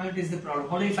 Monitor is the problem.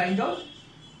 How do you find out?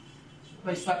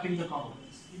 By swapping the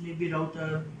components. It may be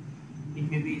router,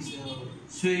 it may be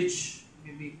switch, it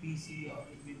may be PC, or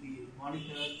it may be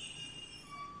monitor.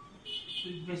 So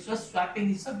by just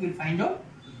swapping this up, you will find out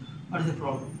what is the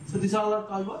problem. So these are all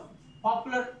called what?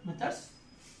 Popular methods.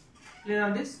 Clear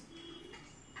on this?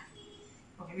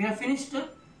 Okay, we have finished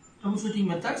troubleshooting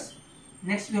methods.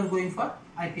 Next we are going for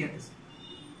IP address.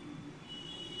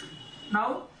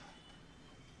 Now,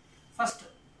 first,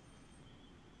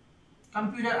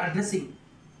 computer addressing.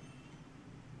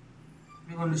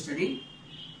 We are going to study.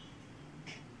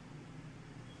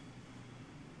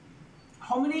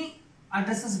 How many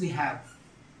addresses we have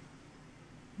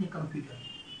in a computer?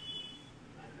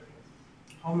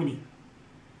 How many?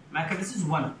 MAC address is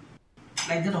 1.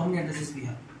 Like that, how many addresses we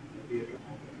have?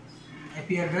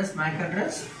 IP address, MAC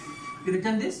address. You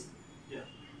written this? Yeah.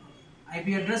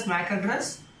 IP address, MAC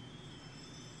address.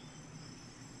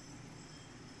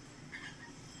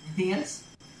 Anything else?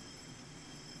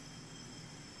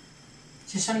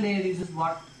 Session layer uses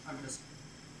what address?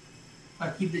 Or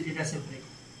keep the data separate.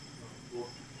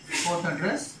 Port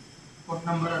address, port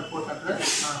number or port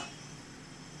address.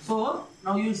 So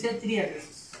now you say 3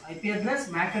 addresses: IP address,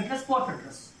 MAC address, port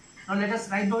address. Now let us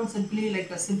write down simply like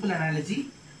a simple analogy.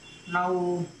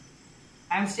 Now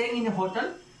I am staying in a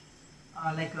hotel,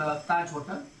 like a Taj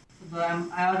hotel. So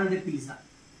I ordered a pizza.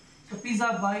 So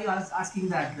pizza boy was asking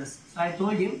the address. So I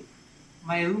told him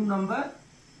my room number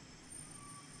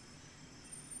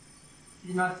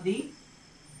is not 3,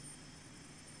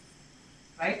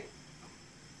 right?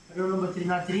 Room number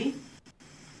 303,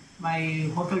 my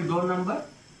hotel door number,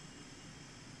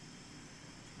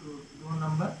 door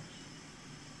number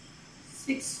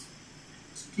 6,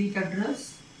 street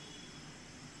address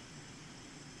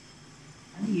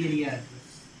and area address.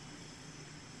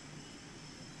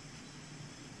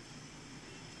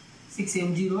 6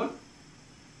 MG Road,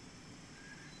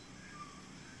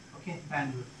 okay,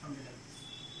 Bangalore, something like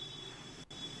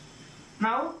this.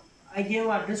 Now I gave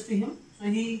address to him, so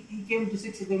he came to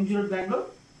 6 MG Road, Bangalore,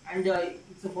 and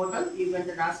it's a hotel. He went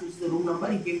and asked which is the room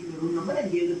number. He came to the room number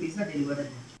and gave the pizza, delivered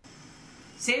it.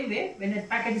 Same way, when a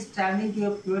packet is traveling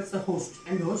towards the host,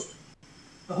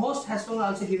 the host has to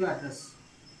also give an address.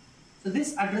 So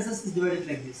this addresses is divided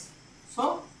like this.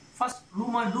 So first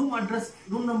room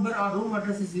number or room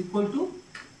address is equal to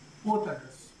port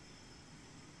address.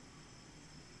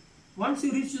 Once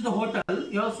you reach to the hotel,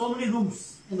 you have so many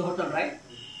rooms in the hotel, right?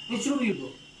 Which room you go?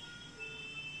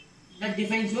 That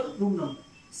defines your room number.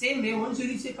 Same way, once you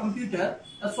reach a computer, there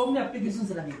are so many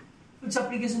applications running. Which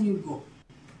application you go?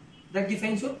 That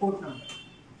defines your port number.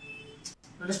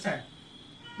 Understand?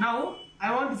 Now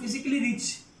I want to physically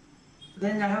reach.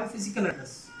 Then I have a physical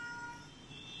address.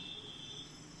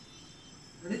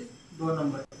 That is door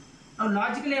number. Now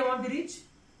logically I want to reach.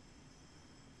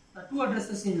 There are two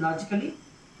addresses in logically.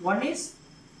 One is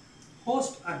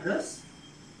host address,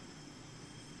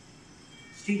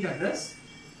 street address,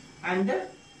 and the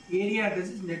area address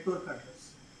is network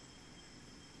address.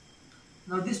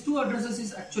 Now these two addresses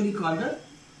is actually called the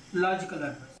logical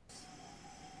address.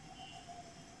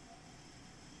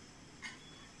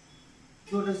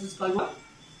 Two addresses called what?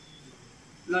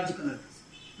 Logical address.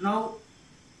 Now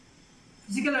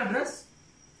physical address,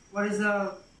 what is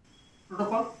the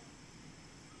protocol?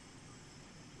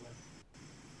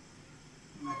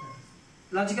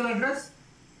 Logical address,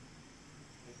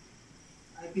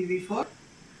 IPv4,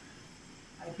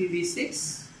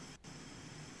 IPv6,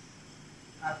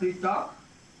 AppTalk,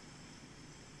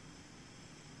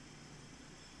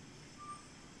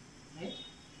 right?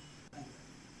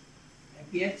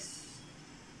 IPX.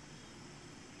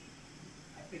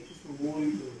 IPX is the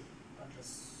old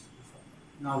address.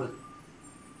 Novel.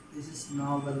 This is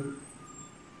novel.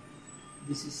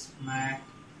 This is Mac.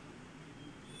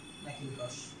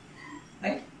 Macintosh.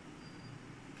 Right?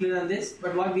 Clear on this?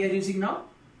 But what we are using now?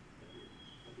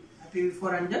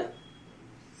 IPv4 and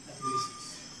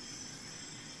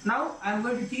IPv6. Now I am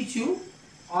going to teach you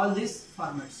all these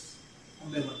formats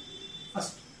one by one.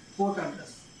 First, port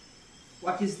address.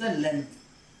 What is the length?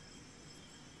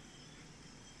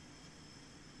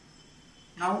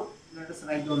 Now let us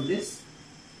write down this.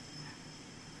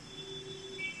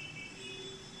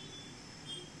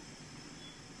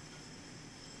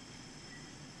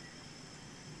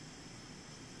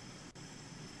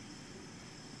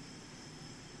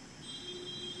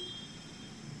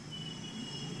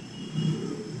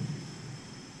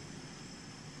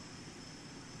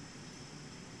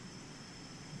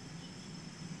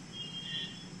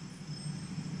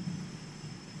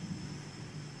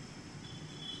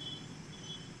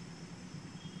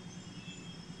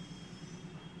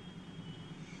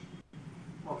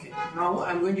 Okay, now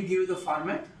I am going to give you the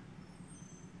format.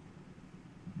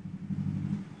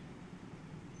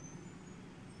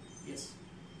 Yes.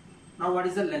 Now what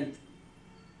is the length?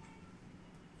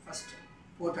 First,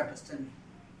 port address, tell me.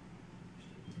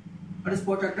 What is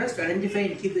port address? To identify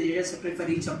and keep the data separate for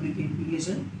each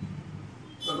application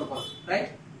protocol,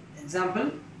 right?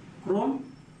 Example, Chrome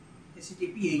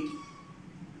HTTP 80.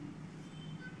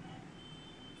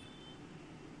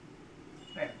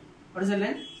 Right. What is the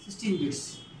length? 16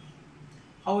 bits.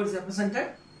 How it is represented?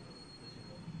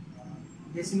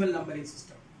 Decimal numbering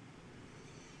system.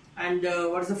 And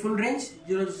what is the full range?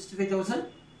 0 to 65,000.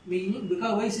 Meaning,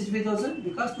 because why 65,000?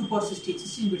 Because 2 power 16,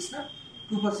 16 bits na?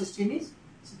 2 power 16 is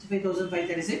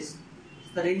 65,536.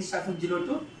 The range starts from 0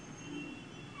 to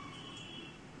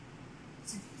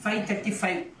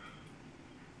 535.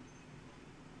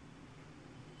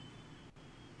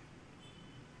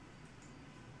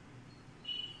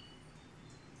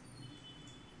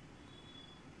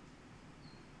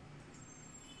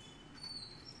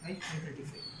 Right,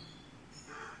 535.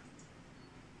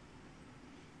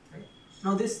 Right.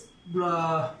 Now this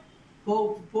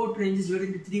port range is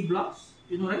divided into 3 blocks.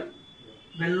 You know, right?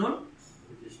 Yeah. Well known.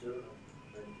 Register.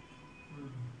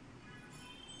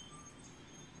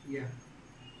 Yeah.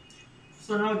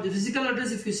 So now the physical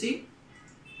address, if you see,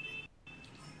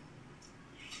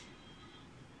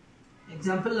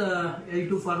 example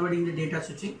L2 forwarding the data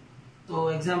switching. So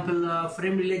example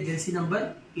frame relay JLC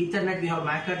number, Ethernet we have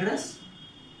MAC address.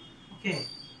 Okay.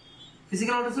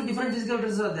 Physical address, so different physical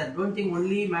addresses are there. Don't think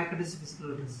only MAC address is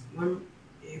physical address. Even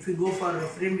if you go for a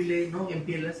frame relay,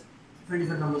 MPLS,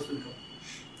 different numbers will come.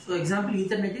 So example,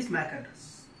 Ethernet is MAC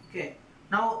address. Okay.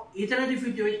 Now Ethernet, if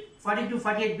you do it 40 to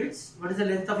 48 bits, what is the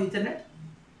length of Ethernet?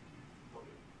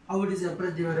 How it is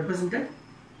represented?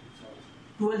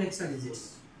 12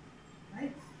 hexadigits,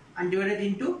 right? And divided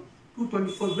into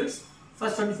 224 bits.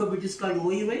 First 24 bit is called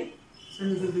OEY,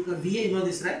 second 24 bit is called VA. You know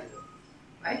this, right?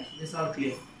 Right? This is all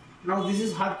clear. Now this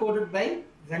is hard coded by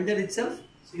vendor itself.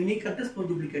 So unique address, no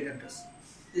duplicate address.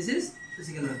 This is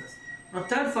physical address. Now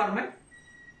third format,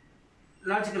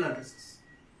 logical addresses.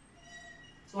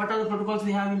 So what are the protocols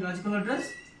we have in logical address?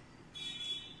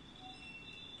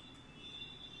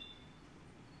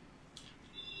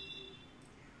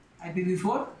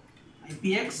 IPv4,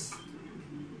 IPX,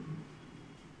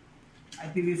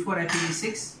 IPv4,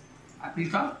 IPv6,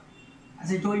 AppleTalk.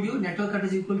 As I told you, network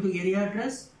address is equal to area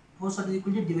address, host address is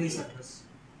equal to device address,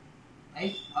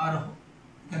 right? Or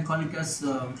you can call it as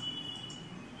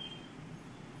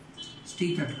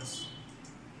street address.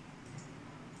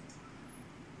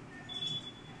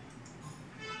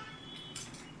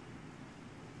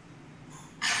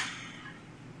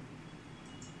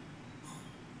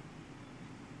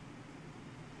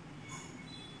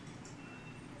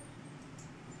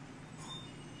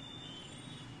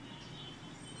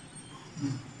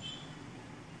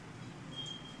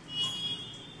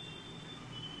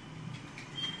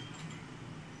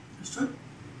 Understood?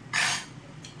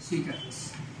 Street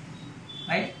address.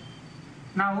 Right?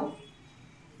 Now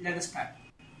let us start.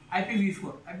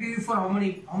 IPv4. IPv4 how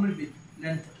many bit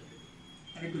length?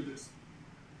 32 bits.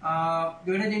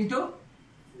 Divided into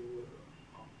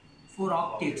 4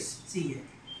 octaves. See here,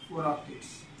 4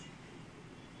 octaves.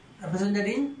 Represented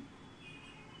in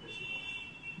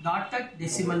dotted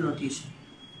decimal notation.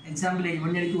 Example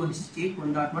 192.168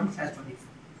 1.1/24.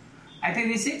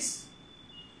 IPv6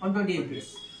 128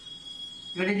 bits.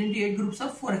 Divided into 8 groups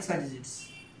of 4 hexadigits.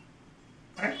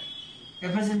 Correct?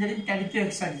 Represented in 32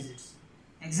 hexadigits.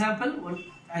 Example one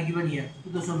I given here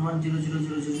 2001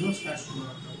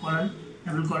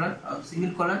 double colon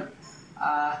single colon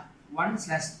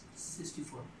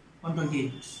 1/64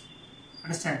 128 bits.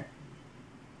 Understand?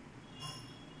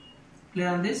 Clear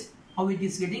on this? How it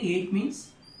is getting 8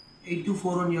 means 8 to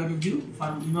 4 on you have to give,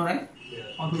 you know, right? Yeah.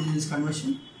 How to do this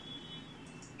conversion?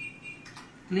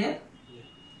 Clear? Yeah.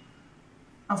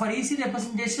 Now for easy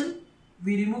representation,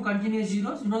 we remove continuous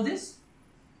zeros. You know this?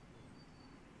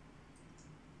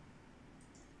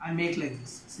 I make like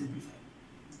this, simplify.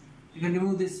 You can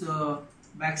remove this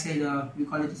backside, we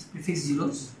call it prefix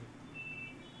zeros,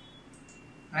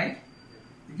 right?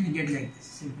 You can get like this,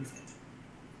 simplify.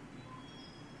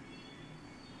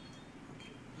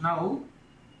 Okay. Now,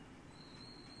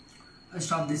 I'll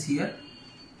stop this here.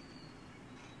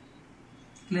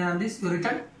 Clear on this? You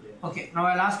written? Yeah. Okay. Now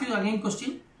I'll ask you again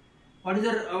question. What is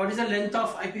the length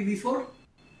of IPv4?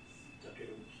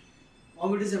 32.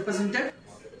 How it is represented?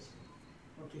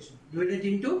 Notation. Divided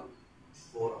into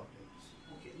 4 octaves.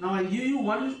 Okay. Now I'll give you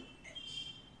one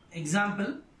example.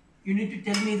 You need to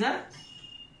tell me the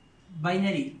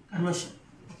binary conversion.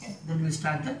 Okay. Then we'll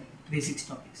start the basics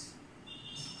topics.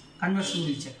 Conversion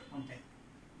we'll check one time.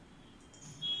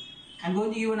 I'm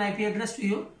going to give an IP address to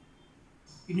you.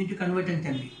 You need to convert and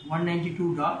tell me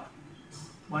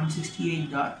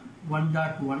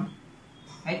 192.168.1.1.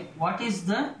 Right? What is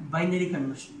the binary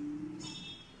conversion?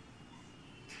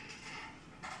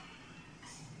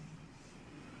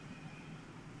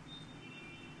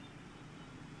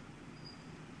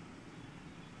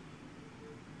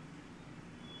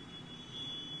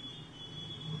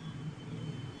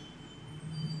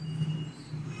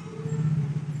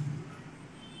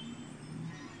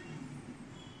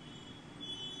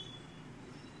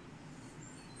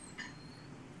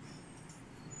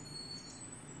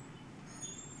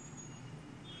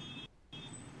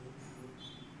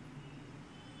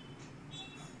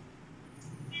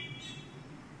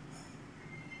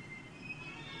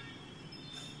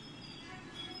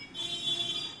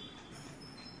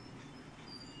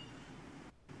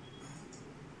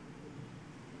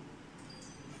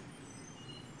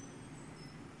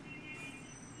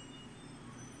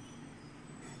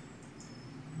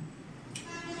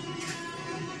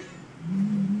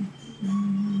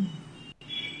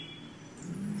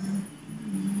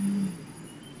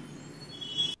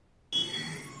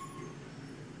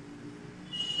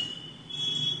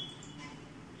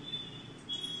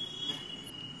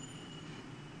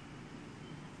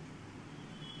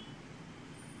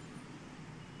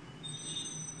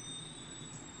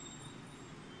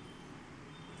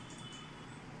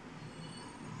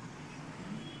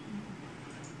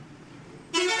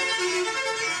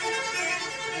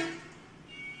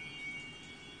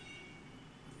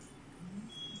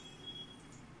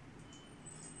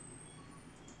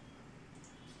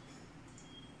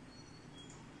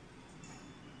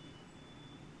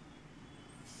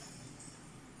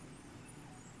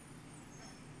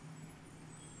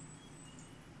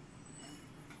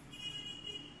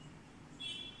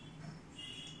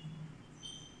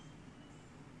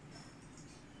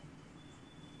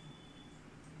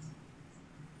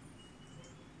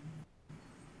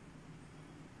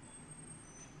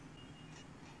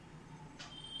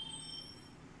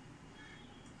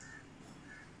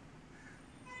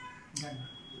 Done.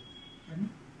 Done.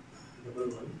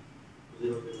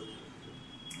 111000.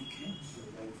 Okay. And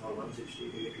then for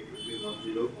 168 it will be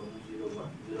 10101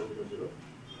 000. Yes, that will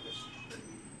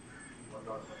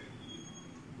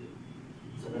be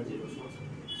 7 zeros, not 7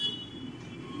 zeros.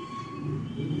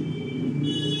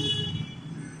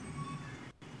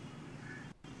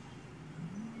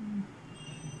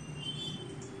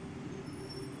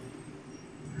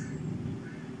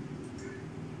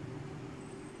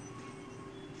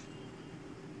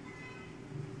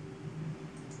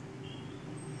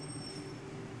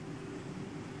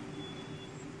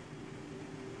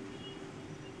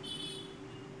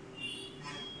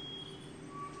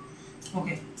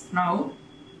 Okay. Now.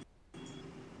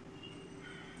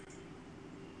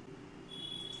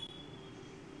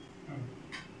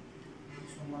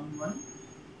 So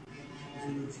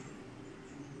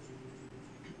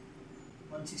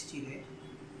 160, right?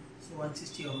 So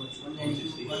 160 how much?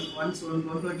 192.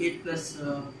 128 plus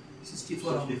 64.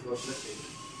 64 plus 8.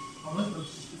 How much?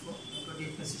 164.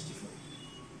 128 plus 64.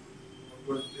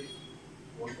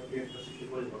 128 plus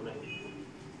 64 is 192.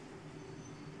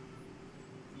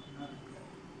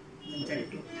 Then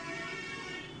 32.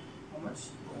 How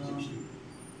much? 160.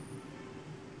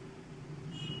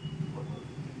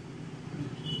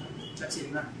 That's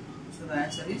it, na? So the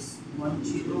answer is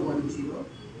 1010.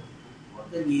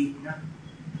 Then 8, na?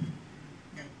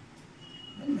 Yeah.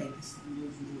 Then like this. 000.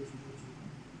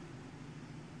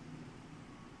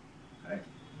 Correct?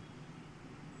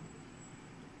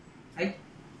 Right?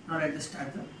 Now let us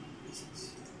start the basics.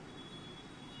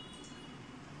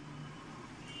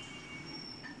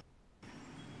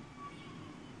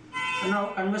 So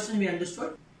now conversion we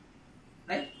understood,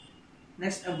 right?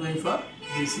 Next I'm going for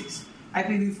basics.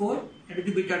 IPv4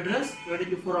 32-bit address divided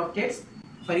into 4 octets.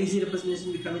 For easy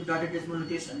representation we commit dotted decimal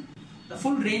notation. The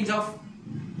full range of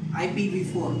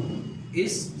IPv4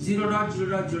 is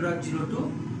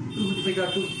 0.0.0.02,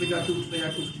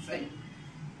 255.255.255,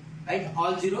 right?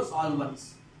 All zeros, all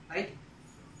ones, right?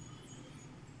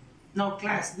 Now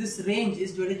class, this range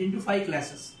is divided into 5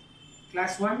 classes.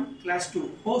 Class 1, class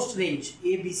 2, host range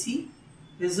ABC,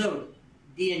 reserved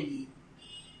D and E.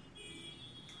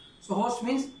 So host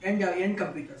means end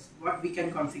computers. What we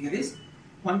can configure is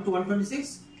 1 to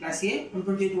 126, class A,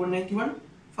 128 to 191,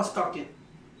 first octet,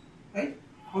 right?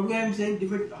 How do I am saying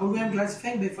how do I am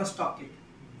classifying by first octet?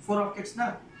 4 octets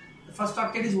now. The first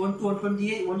octet is 1 to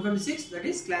 128, 126, that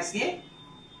is class A.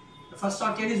 The first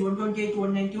octet is 128 to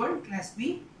 191, class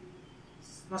B.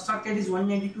 First octet is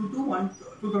 192 to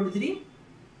 223,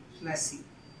 class C,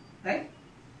 right?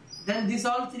 Then these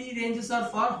all 3 ranges are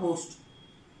for host.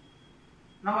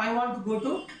 Now I want to go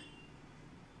to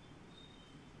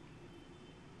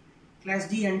class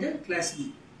D and class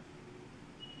E,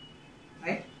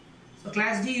 right? So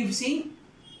class D you see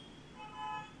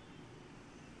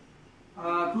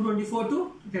 224 to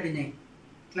 239,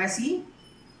 class E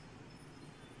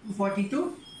 240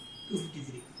 to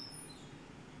 253.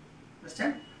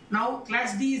 Understand? Now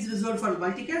class D is reserved for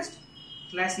multicast,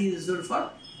 class E is reserved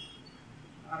for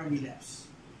R&D labs.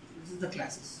 This is the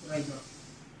classes right now.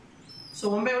 So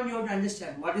one by one you have to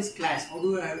understand what is class, how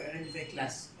do you identify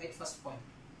class, right? First point.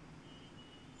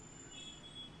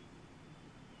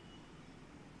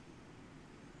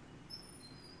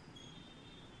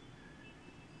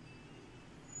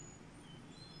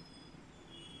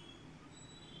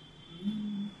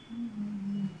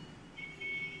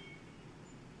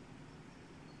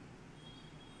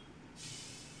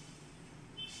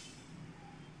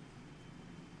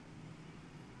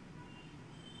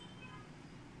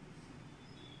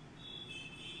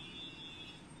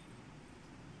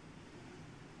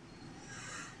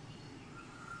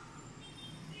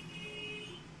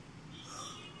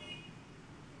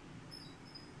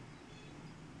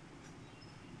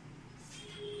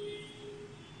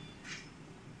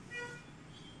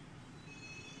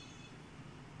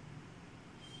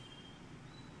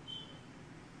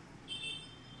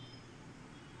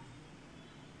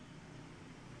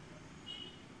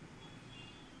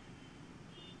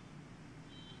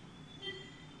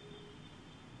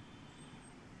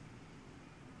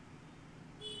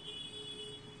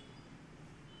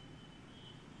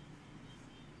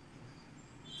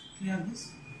 Clear this?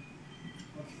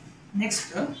 Okay.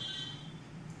 Next,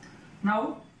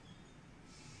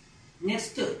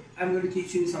 next I am going to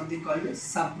teach you something called a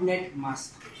subnet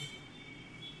mask.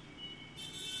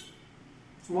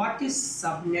 So what is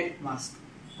subnet mask?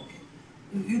 Okay.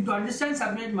 You to understand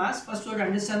subnet mask, first you have to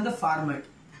understand the format.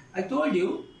 I told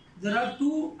you there are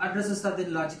 2 addresses are the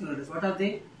logical address. What are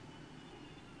they?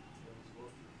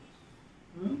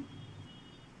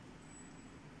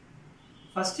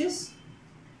 First is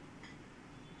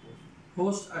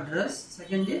host address,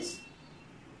 second is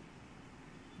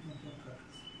network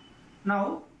address.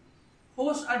 Now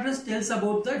host address tells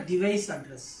about the device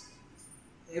address,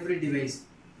 every device.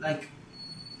 Like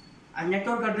a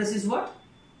network address is what?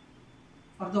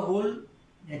 For the whole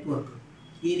network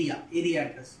area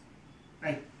address,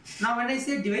 right? Now when I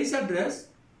say device address,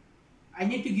 I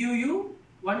need to give you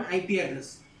one IP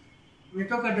address.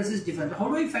 Network address is different. How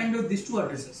do I find out these two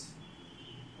addresses?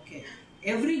 Okay,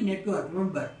 every network,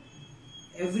 remember,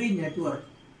 every network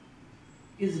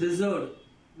is reserved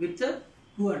with the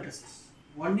two addresses.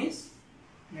 One is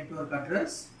network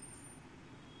address,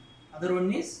 other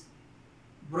one is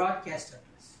broadcast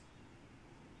address.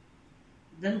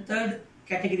 Then third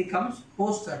category comes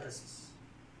host addresses.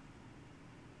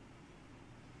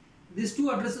 These two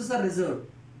addresses are reserved.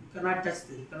 You cannot touch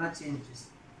this, you cannot change this.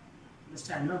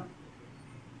 Understand, no?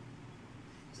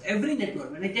 So every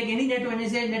network, when I take any network, when I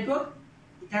say network,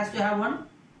 it has to have one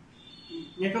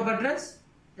network address,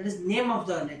 that is name of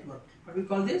the network. What we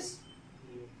call this?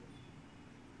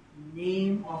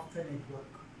 Name of the network.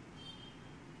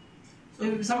 So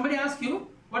if somebody asks you,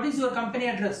 what is your company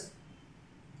address?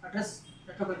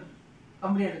 Network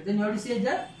company address. Then you have to say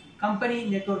the company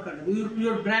network address,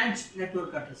 your branch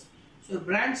network address. So your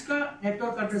branch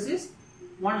network address is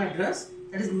one address,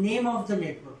 that is name of the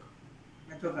network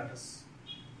address.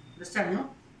 Understand, no?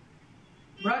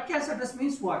 Broadcast address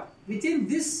means what? Within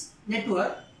this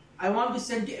network, I want to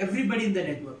send to everybody in the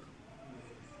network.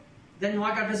 Then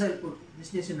what address I will put?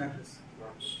 Destination address.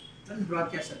 That is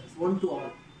broadcast address, one to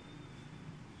all.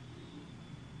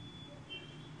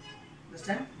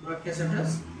 Understand? Broadcast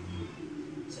address.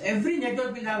 So every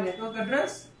network will have network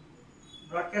address,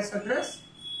 broadcast address,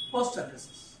 host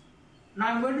addresses. Now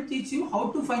I am going to teach you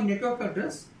how to find network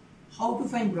address, how to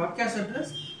find broadcast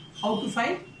address, how to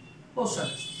find host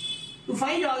address. To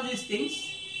find all these things,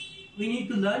 we need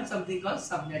to learn something called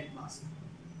subnet mask.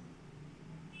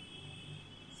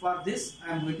 For this,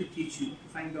 I am going to teach you to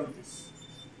find out this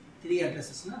three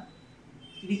addresses,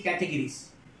 three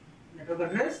categories: network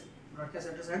address, broadcast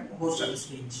address, and host address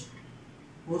range.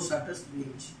 Host address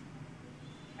range.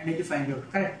 I need to find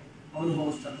out, correct? How many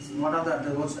host addresses? What are the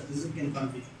other host addresses? You can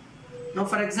confuse. Now,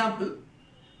 for example,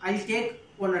 I will take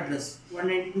one address: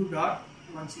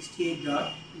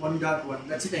 192.168.1.1.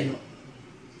 That's it, I know.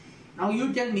 Now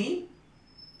you tell me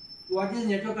what is the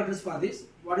network address for this,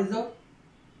 what is the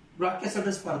broadcast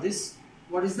address for this,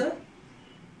 what is the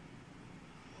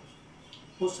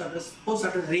host address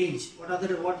range, what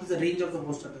is the range of the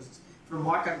host addresses, from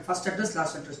what first address,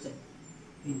 last address type.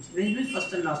 Range means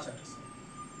first and last address.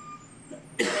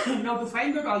 Now to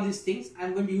find out all these things, I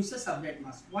am going to use a subnet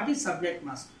mask. What is subnet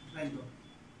mask? Find out.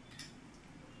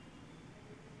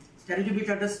 32-bit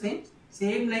address range,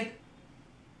 same like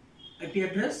IP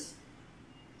address,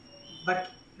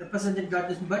 but represented but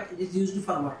it is used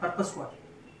for what purpose? What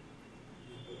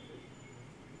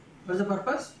is the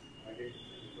purpose?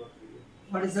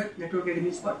 What is that? Network ID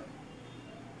means what?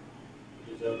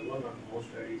 It is the one on host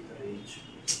ID is the range.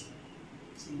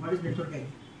 See, what is network ID?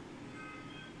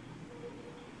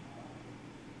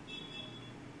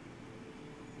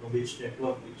 No, which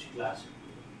network, which class?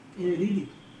 Can you read it?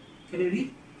 Can you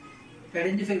read? To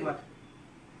identify what?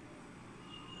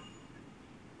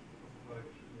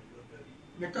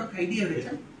 Network ID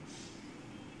written.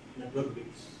 Network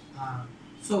bits.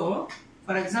 So,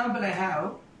 for example, I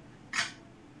have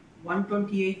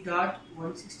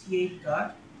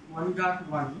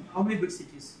 128.168.1.1. How many bits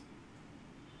it is?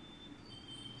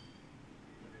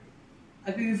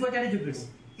 IP before 32 bits.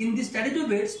 In this 32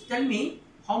 bits, tell me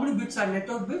how many bits are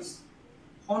network bits,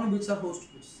 how many bits are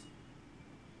host bits.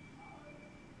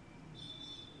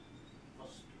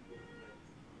 First,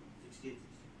 68.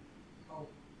 How?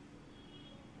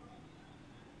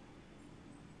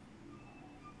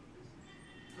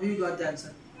 How you got the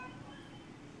answer?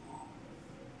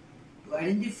 To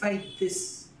identify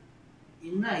this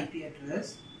in the IP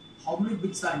address, how many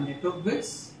bits are network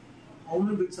bits, how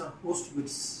many bits are host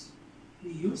bits,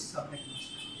 we use subnet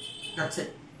mask. That's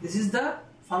it. This is the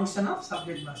function of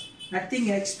subnet mask.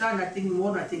 Nothing extra, nothing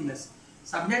more, nothing less.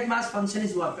 Subnet mask function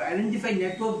is what? To identify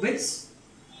network bits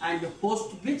and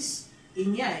host bits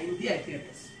in the IP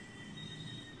address.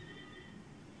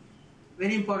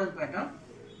 Very important point, huh?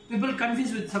 People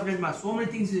confuse with subnet mask. So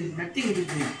many things, nothing it is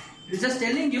doing. It is just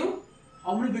telling you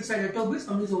how many bits are network bits,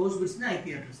 how many host bits in the IP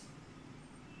address.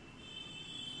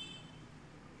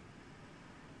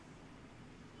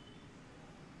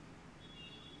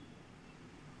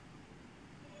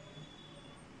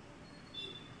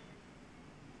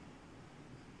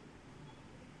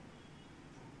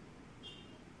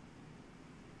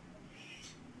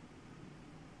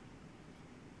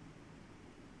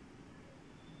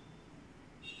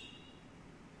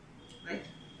 right?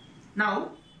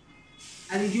 Now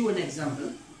I will give an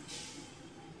example.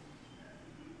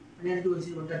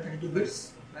 132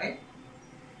 bits, right?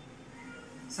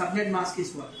 Subnet mask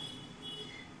is what?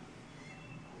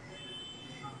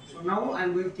 So now I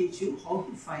am going to teach you how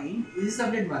to find this is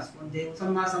subnet mask.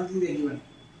 Something they are given,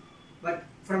 but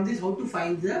from this how to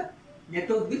find the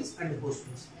network bits and the host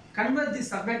bits. Convert this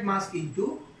subnet mask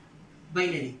into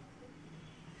binary.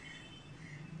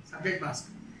 Subnet mask.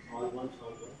 All ones.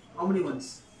 How many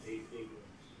ones? 8 ones.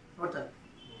 Total.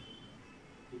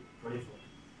 24.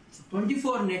 So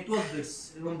 24 network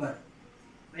bits. Remember,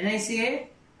 when I say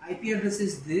IP address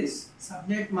is this,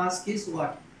 subnet mask is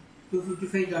what?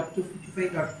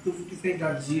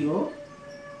 255.255.255.0.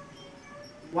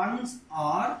 Ones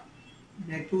are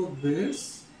network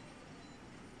bits.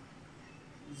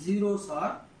 Zeros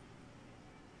are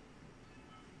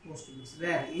host bits.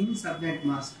 Where? In subnet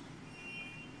mask.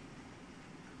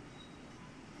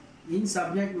 In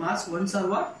subnet mask, ones are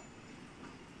what?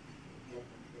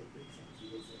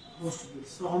 Host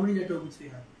bits. So how many network bits we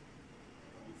have?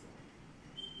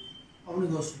 How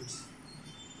many host bits?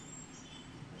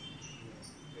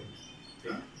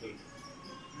 8.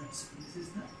 This is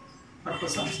the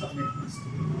purpose of subnet mask.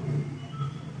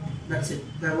 That's it.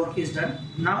 The work is done.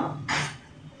 Now,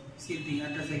 same thing.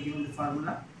 Address I given the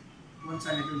formula. Ones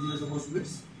are network, zeros are host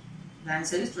bits. The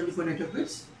answer is 24 network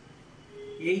bits.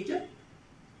 8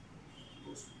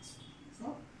 host bits.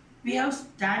 So we have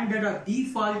standard or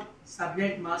default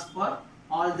subnet mask for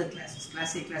all the classes.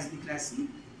 Class A, Class B, Class C.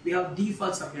 We have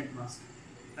default subnet mask,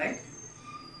 right?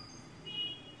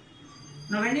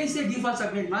 Now when I say default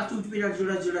subnet mask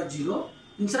 255.0.0.0,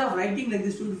 instead of writing like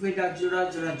this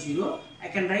 255.0.0.0, I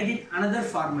can write it another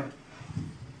format.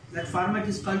 That format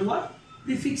is called what?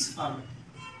 Prefix format.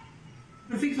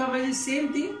 Prefix format is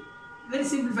same thing, very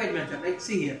simplified method. Like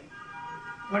see here.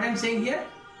 What I am saying here?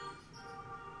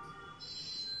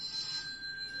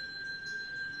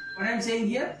 What I am saying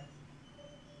here?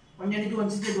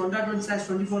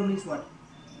 192.168.1.1/24 means what?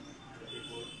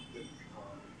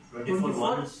 24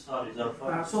 ones are reserved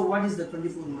for. So what is the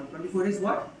 24 one? 24 is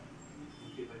what?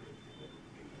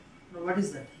 No, what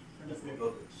is that? 24.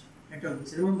 Network bits. Network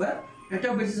bits. Remember,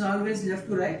 network bits is always left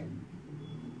to right.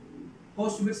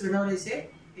 Host bits, whenever I say,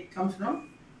 it comes from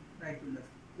right to left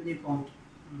when you count.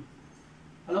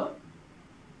 Hello?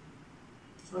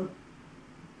 So,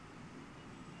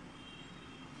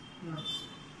 no.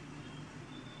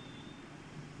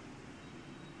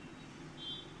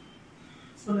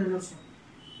 So, let us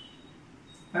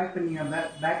back பண்ணியா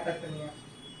back பண்ணியா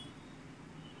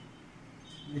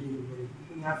very good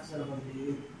நீ ஆஃபீஸில்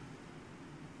பண்ணுறீங்க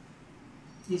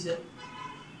जी sir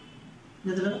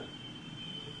मतलब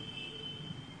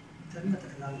தெரியல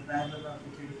நான் பேரில் தான்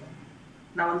எடுப்பேன்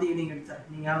நான் வந்து ஈவினிங் எடுத்துறேன்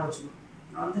நீங்கள் ஞாபகம் வச்சுக்கணும்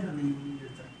நான் வந்து நான் ஈவினிங்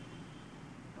எடுத்துறேன்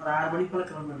ஒரு 6 மணி போல்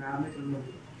கிளம்புறேன் 6 மணி கிளம்பி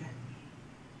வந்துடுறேன் ஓகே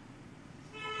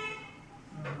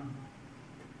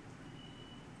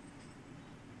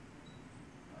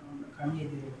கம்மி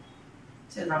இது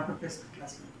சரி நான் அப்புறம் பேசுகிறேன்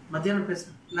கிளாஸில் மத்தியானம்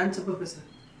பேசுகிறேன் லஞ்ச் அப்போ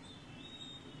பேசுகிறேன்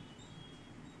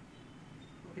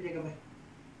okay take by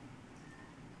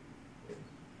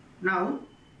now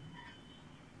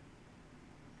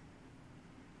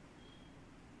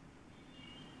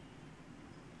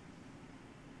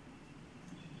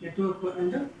network and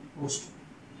the host.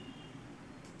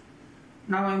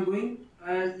 Now I am going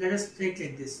let us take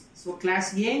like this. So class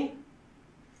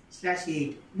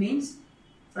A/8 means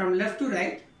from left to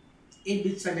right 8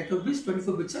 bits are network bits,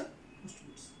 24 bits are host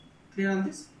bits. Clear on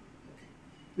this? Okay.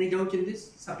 Any doubt in this?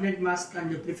 Subnet mask and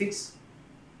the prefix.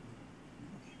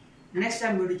 Okay. Next I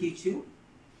am going to teach you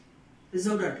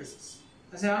reserved addresses.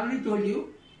 As I already told you,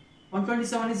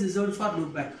 127 is reserved for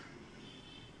loopback.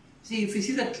 See, if you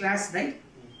see the class, right?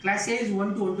 Class A is 1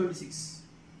 to 126.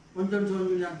 127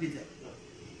 will not be there.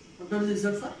 126 is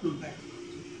reserved for loopback.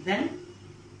 Then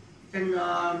you can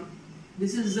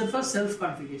this is reserved for self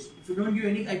configuration. If you don't give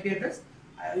any IP address,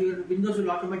 your Windows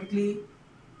will automatically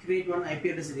create one IP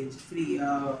address range, free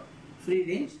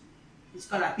range. It's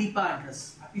called APIPA address.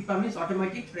 APIPA means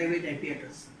automatic private IP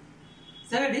address.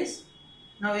 Third is,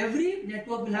 now every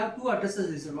network will have 2 addresses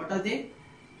reserved. What are they?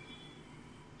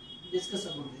 Discuss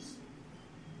about this.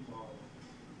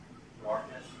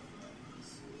 Broadcast.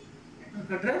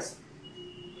 Network address.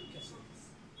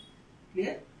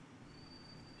 Clear?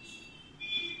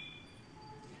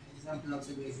 Example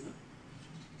also goes.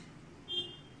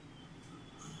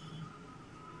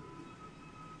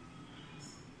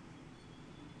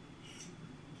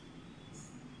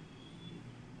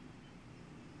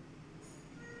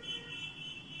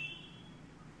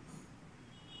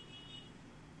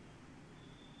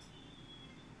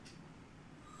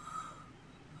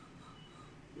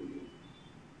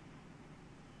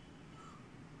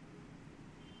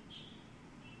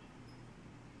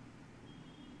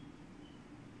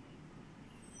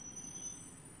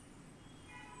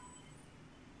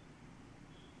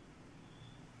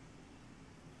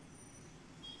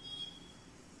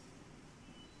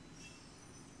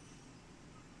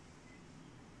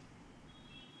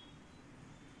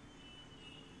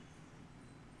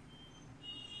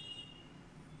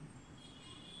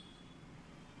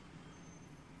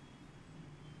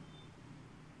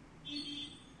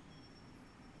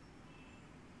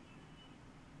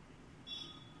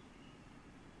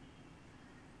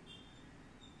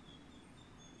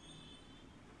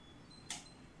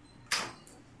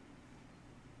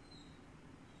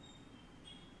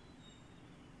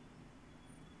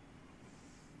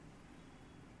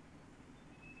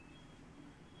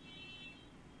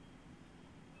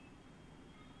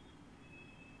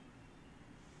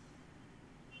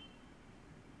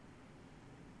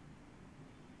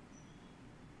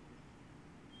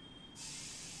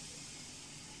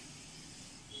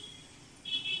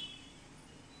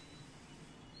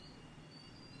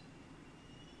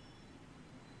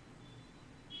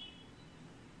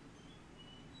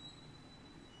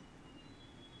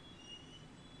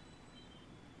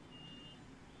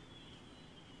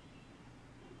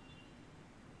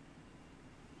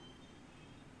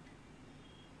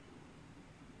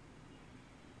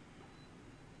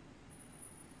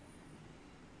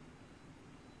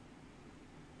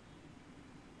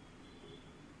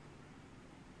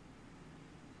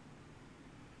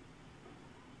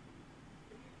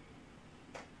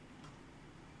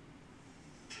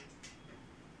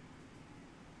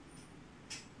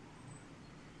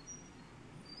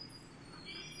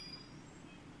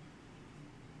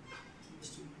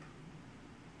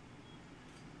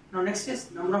 Now next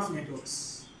is number of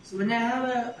networks. So when I have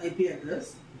a IP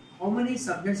address, how many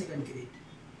subnets I can create?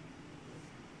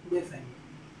 We find.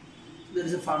 So there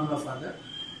is a formula for that.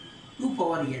 2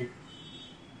 power n.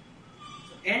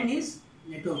 So n is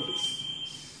network bits.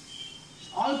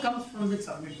 All comes from the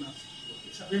subnet mask.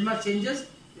 If subnet mask changes,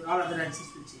 your all other answers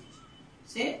will change.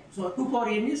 Say, so 2 power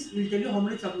n is, will tell you how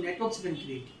many networks you can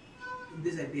create in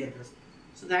this IP address.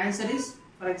 So the answer is,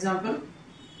 for example,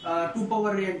 2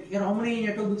 power n. Here how many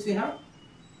network bits we have?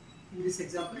 In this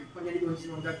example,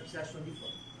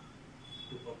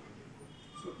 192.1.2/24.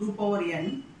 So 2 power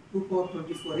n, 2 power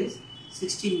 24 is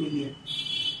 16 million.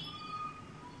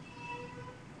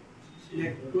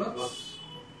 Networks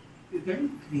you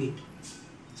can create.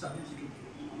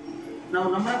 Now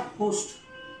number of host.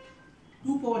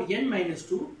 2 power n minus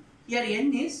 2. Here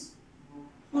n is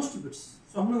host bits.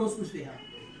 So how many host bits we have?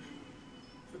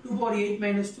 So 2 power 8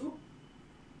 minus 2.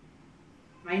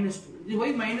 Minus 2.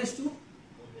 Why minus 2?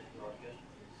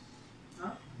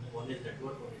 Huh? One is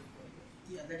network, one is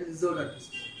broadcast. Yeah, that is reserved address.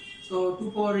 So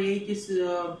 2 power 8 is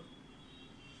 2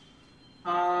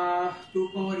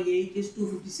 power 8 is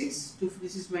 256.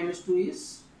 256 minus 2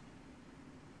 is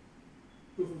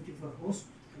 254 host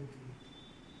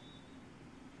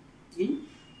in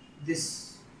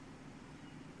this.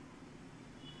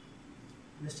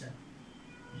 Understand?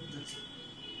 That's it.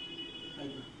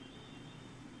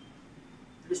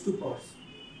 That is 2 powers.